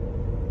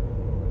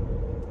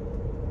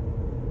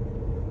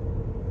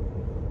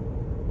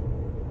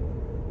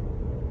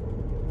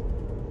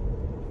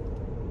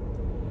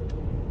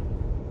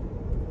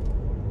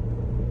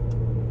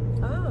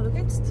 Ah, look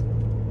at it.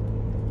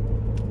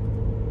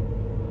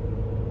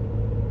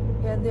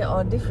 Yeah, there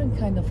are different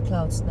kind of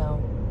clouds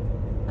now.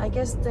 I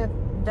guess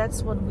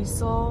that's what we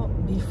saw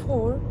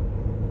before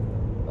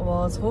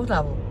was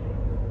Hochnebel.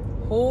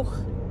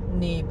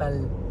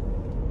 Hochnebel.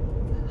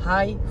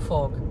 High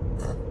fog.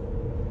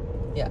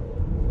 Yeah,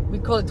 we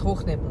call it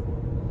Hochnebel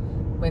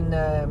when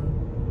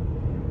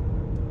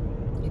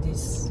it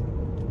is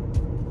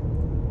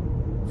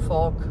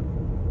fog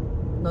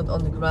not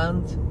on the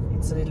ground,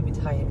 it's a little bit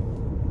higher.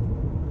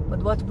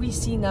 But what we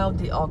see now,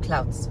 they are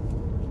clouds.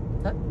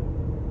 Huh?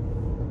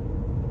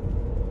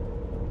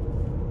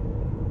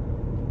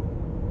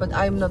 But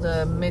I'm not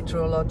a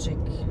meteorologic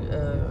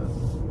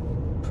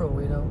pro,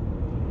 you know.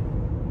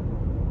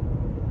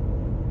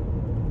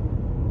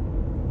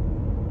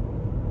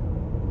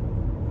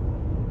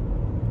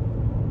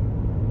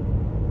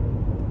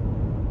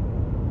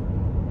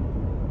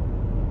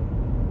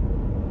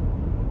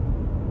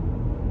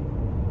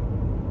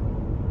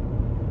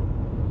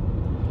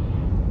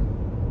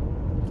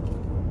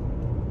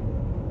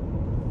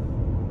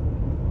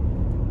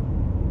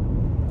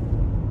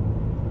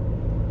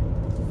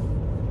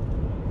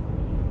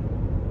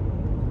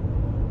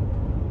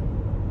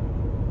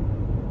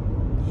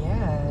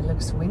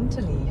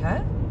 Winterly,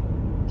 huh?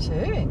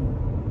 Schön.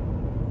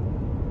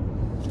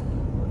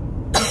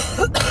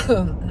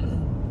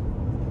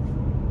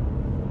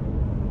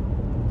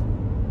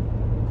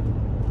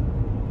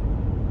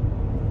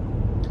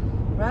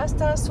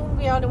 Rasta, soon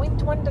we are the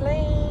winter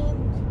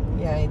wonderland.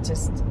 Yeah, it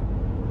just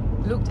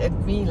looked at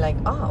me like,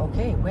 ah,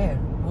 okay, where?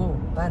 Oh,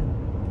 ban.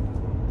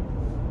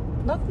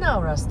 Not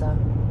now, Rasta.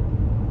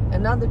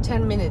 Another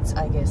 10 minutes,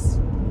 I guess.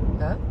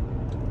 Huh?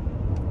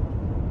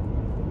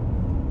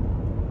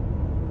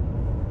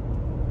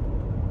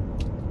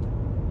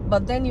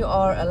 But then you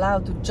are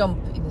allowed to jump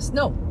in the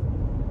snow.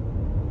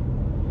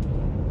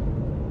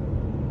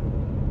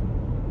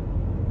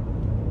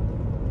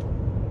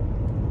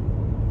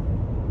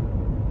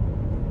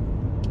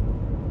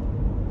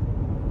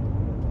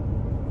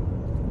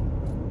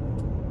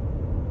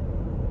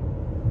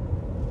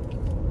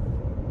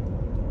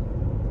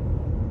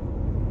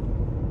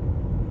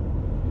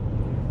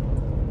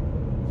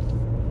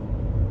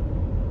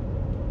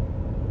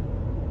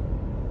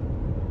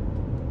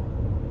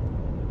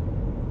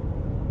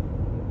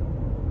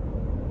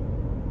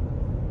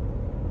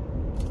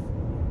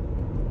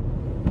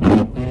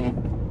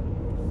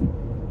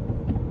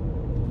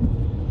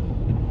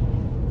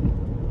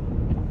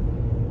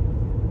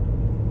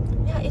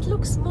 It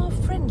looks more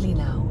friendly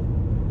now.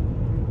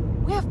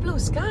 We have blue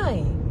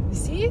sky. You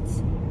see it?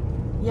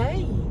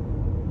 Yay!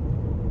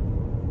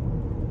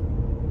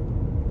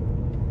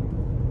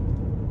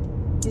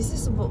 This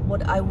is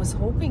what I was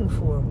hoping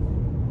for.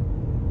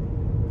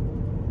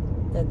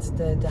 That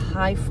the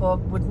high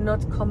fog would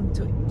not come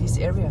to this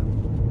area.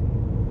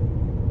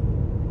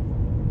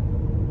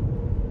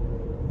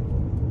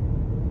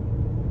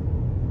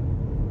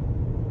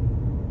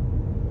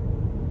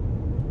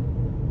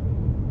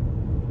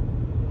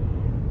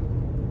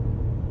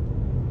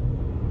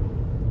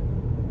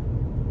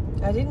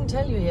 I didn't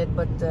tell you yet,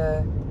 but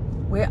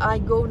where I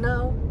go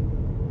now,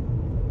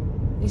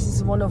 this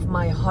is one of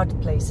my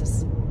hot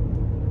places.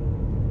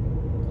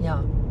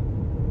 Yeah.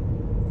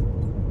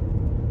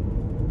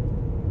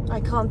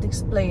 I can't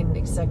explain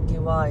exactly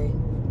why.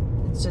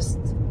 It's just,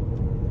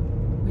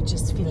 we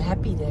just feel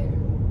happy there,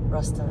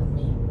 Rasta and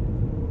me.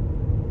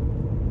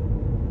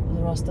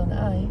 Or Rasta and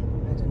I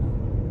don't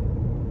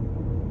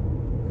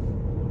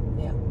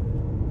know. Yeah.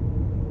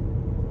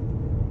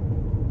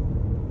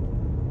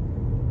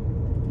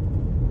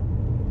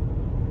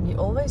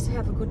 always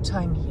have a good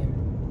time here.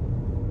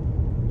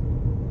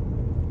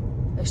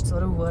 Ist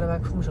zwar auch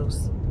weg vom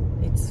Schuss.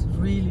 It's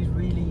really,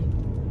 really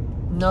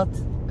not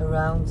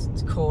around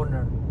the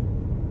corner.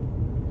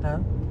 Huh?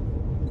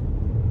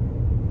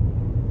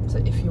 So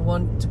if you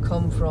want to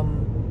come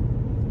from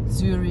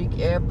Zurich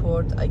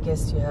airport, I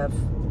guess you have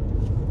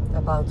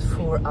about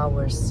 4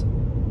 hours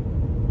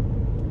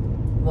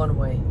one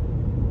way.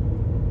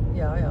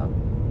 Yeah, yeah.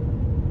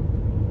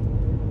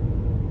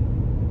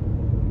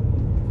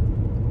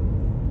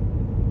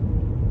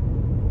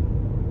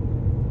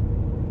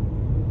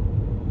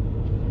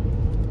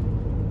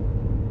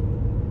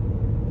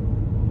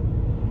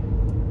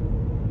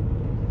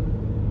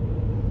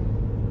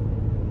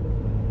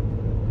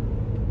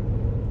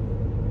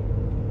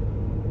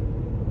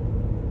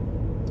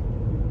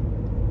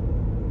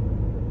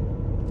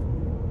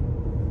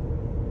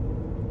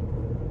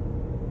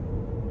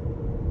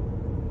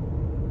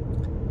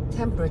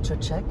 Temperature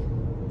check,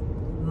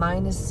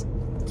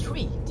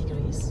 -3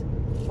 degrees.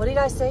 What did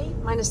I say?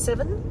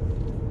 -7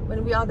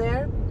 when we are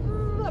there?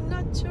 I'm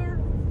not sure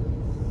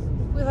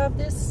we have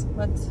this,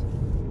 but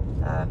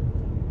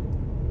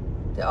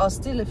there are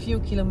still a few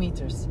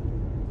kilometers.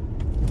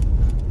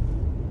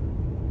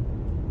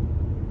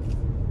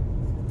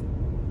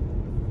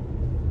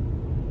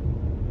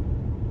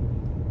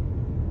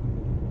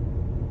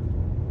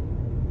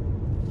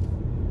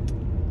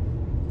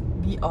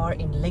 We are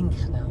in Link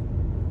now.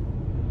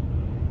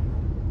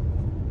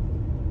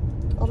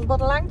 But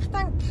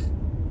Langtank.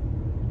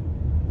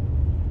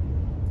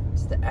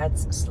 It's the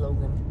ads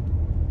slogan.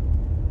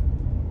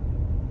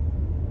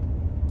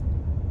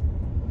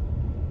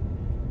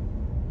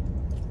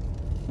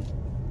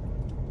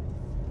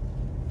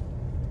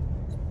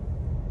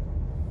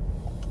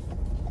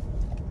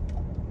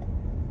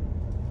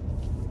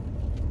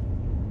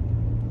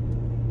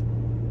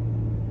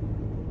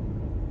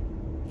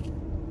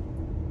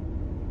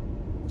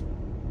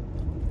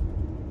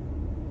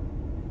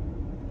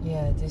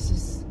 Yeah, this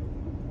is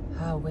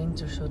how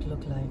winter should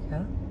look like,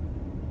 huh?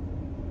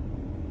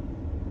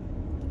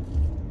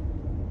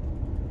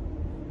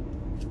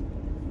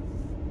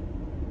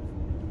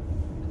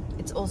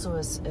 It's also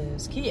a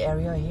ski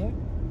area here.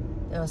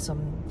 There are some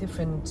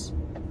different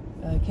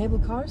cable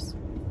cars.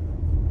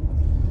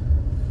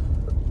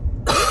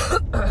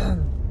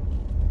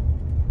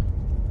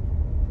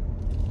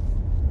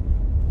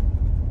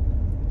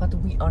 But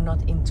we are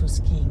not into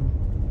skiing.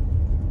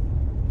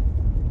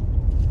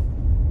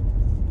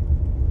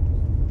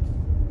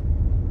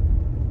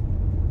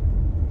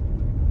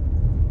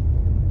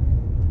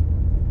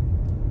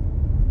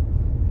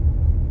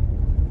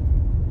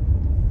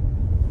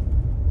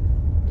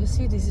 You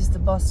see, this is the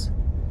bus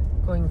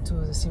going to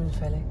the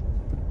Simmenfälle.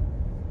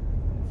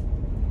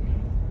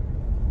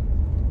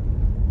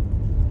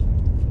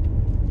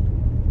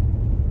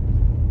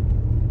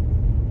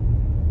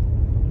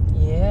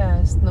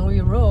 Yeah,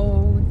 snowy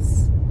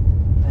roads.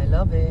 I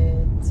love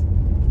it.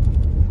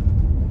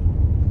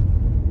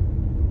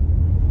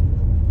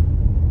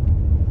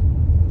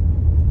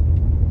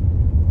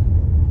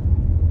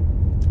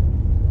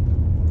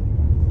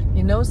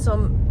 You know,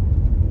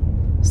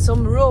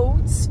 some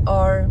roads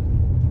are,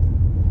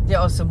 there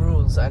are some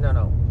rules, I don't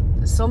know.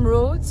 Some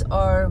roads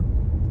are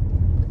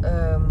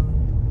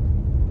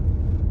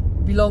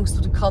belongs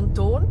to the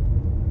canton,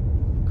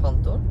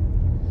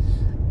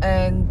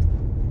 and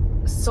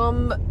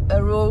some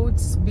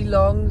roads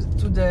belong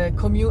to the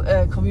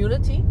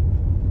community,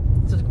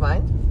 to the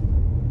Gemeinde.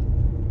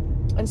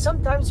 And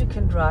sometimes you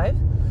can drive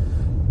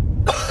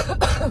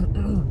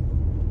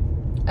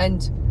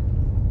and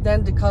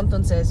then the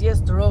canton says,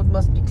 yes, the road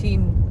must be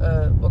clean,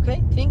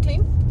 okay,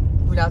 clean,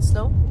 without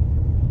snow.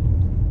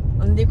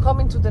 And they come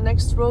into the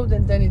next road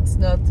and then it's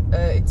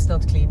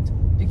not cleaned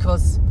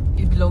because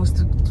it belongs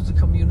to the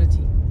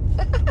community.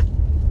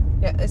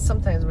 Yeah, it's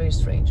sometimes very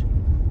strange.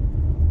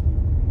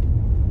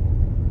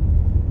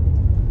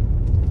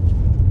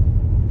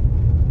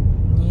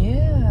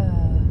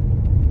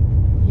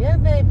 Yeah,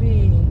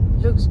 baby,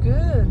 looks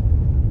good.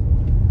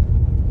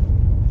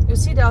 You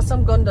see, there are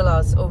some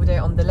gondolas over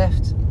there on the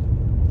left.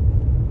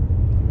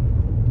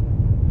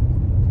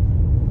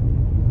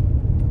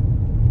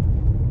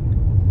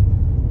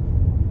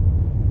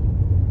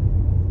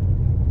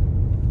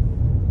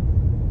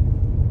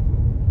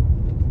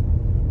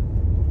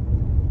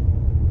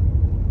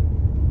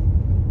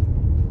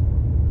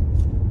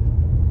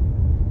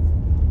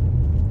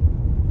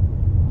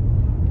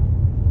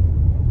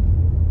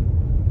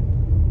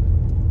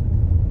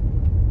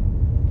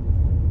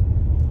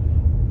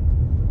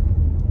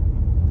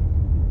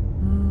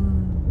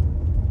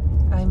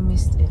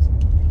 Missed it.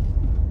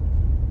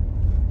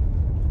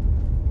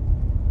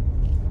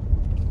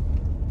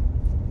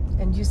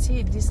 And you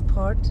see, this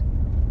part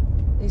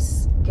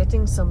is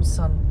getting some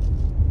sun,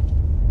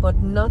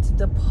 but not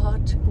the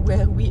part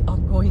where we are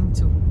going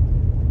to.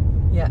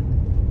 Yeah,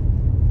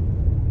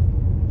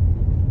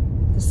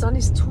 the sun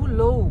is too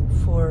low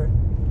for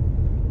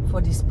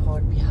this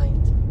part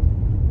behind.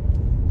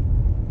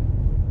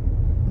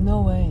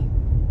 No way.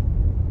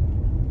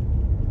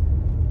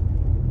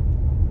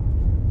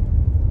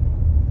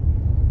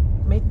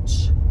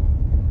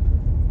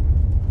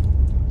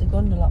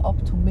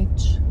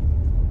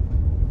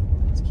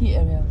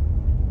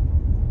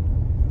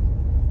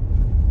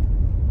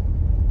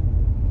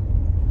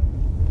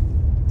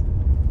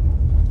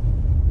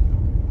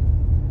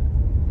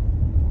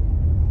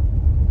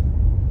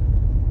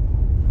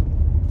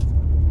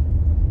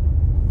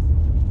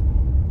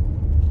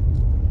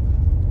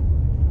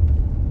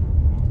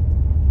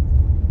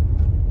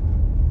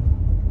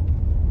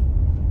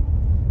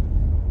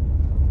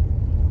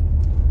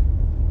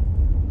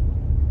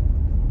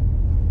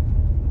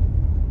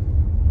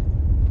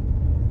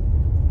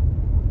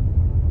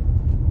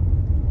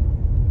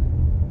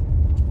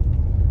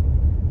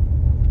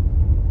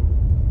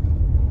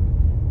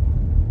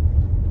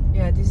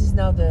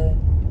 now the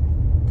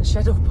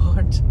shadow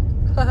part.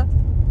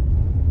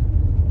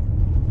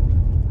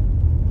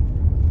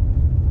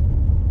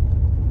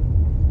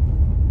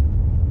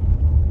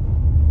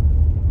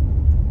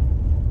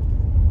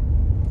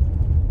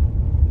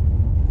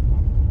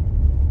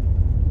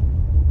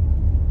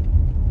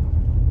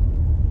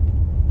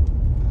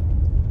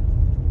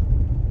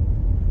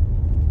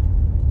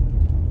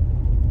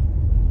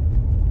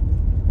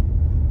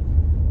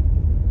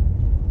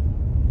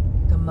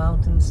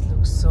 Mountains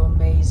look so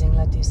amazing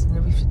like this,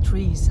 and with the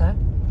trees, huh?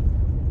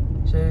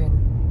 Schön.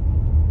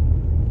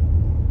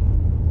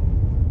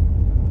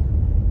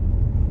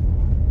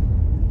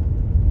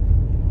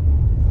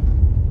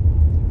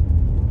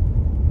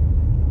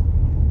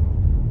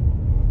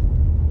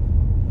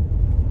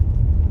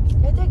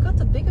 Yeah, they got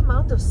a big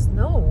amount of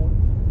snow.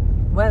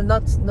 Well,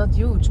 not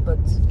huge, but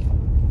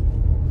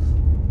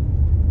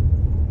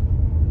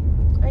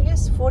I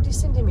guess 40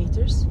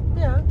 centimeters.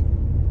 Yeah.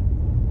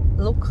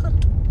 Locker.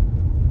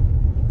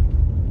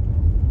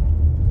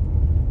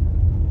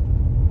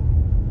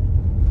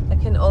 I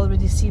can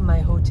already see my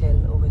hotel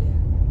over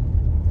there.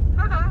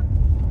 Haha.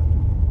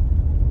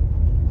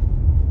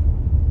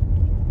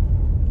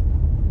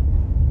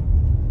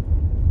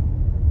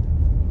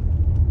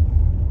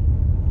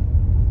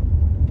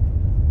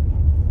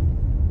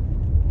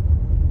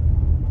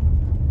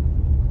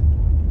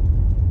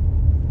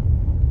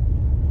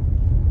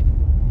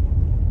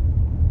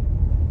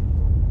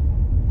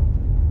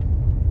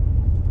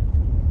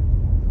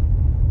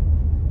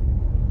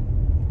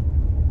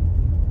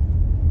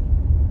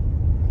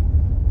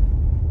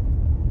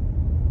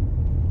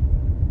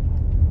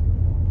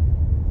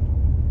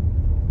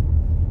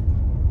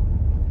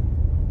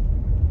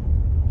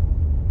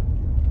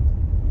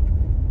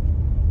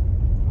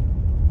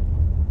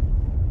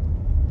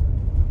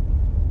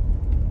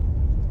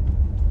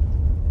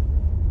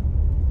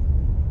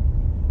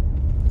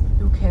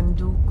 Can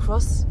do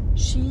country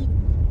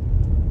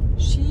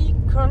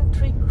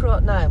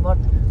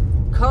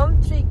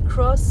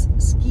cross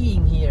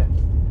skiing here.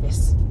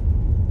 Yes.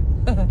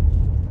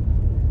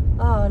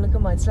 Oh, look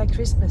at mine, it's like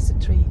Christmas, a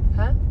tree,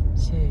 huh?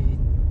 Schön.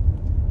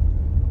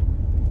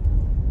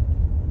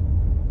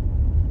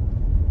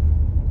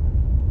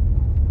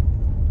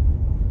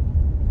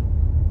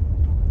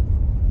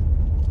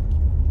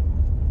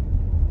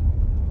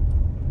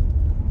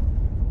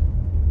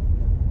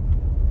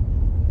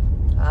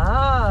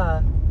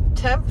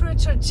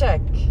 Temperature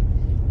check,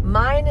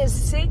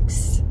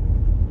 -6.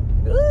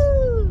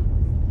 Ooh,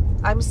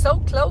 I'm so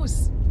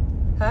close,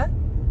 huh?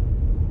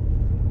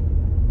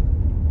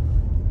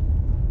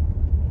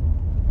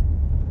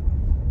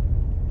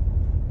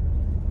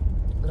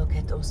 Look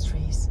at those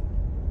trees.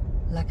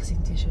 Like,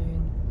 sind die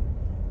schön.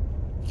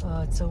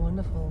 Oh, it's so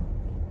wonderful.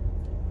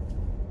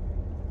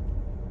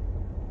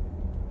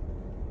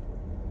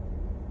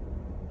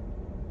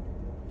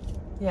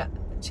 Yeah,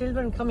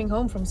 children coming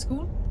home from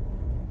school.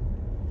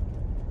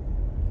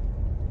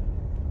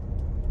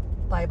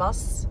 By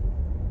bus.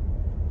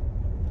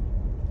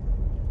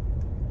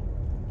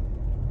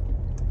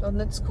 Oh,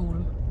 that's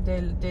cool.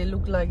 They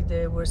look like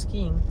they were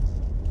skiing.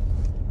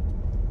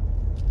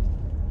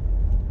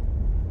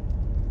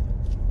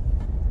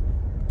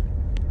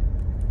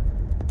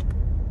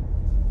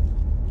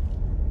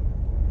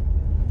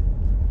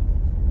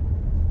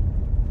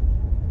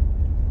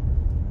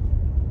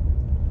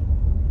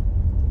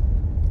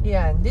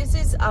 Yeah, and this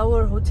is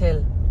our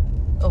hotel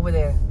over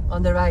there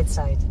on the right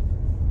side.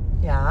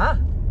 Yeah.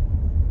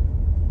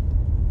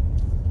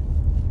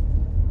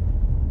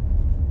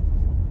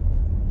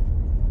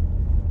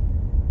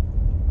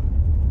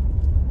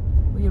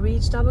 We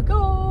reached our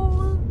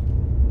goal.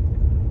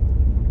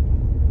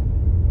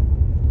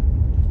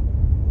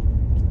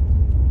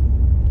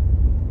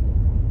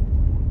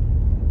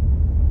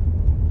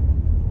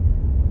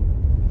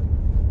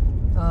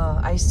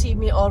 I see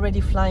me already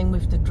flying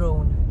with the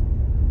drone.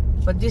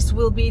 But this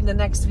will be in the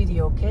next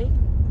video, okay?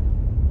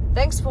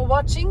 Thanks for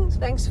watching.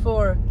 Thanks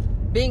for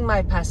being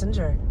my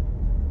passenger.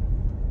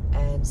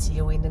 And see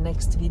you in the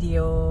next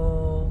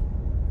video.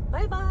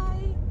 Bye bye.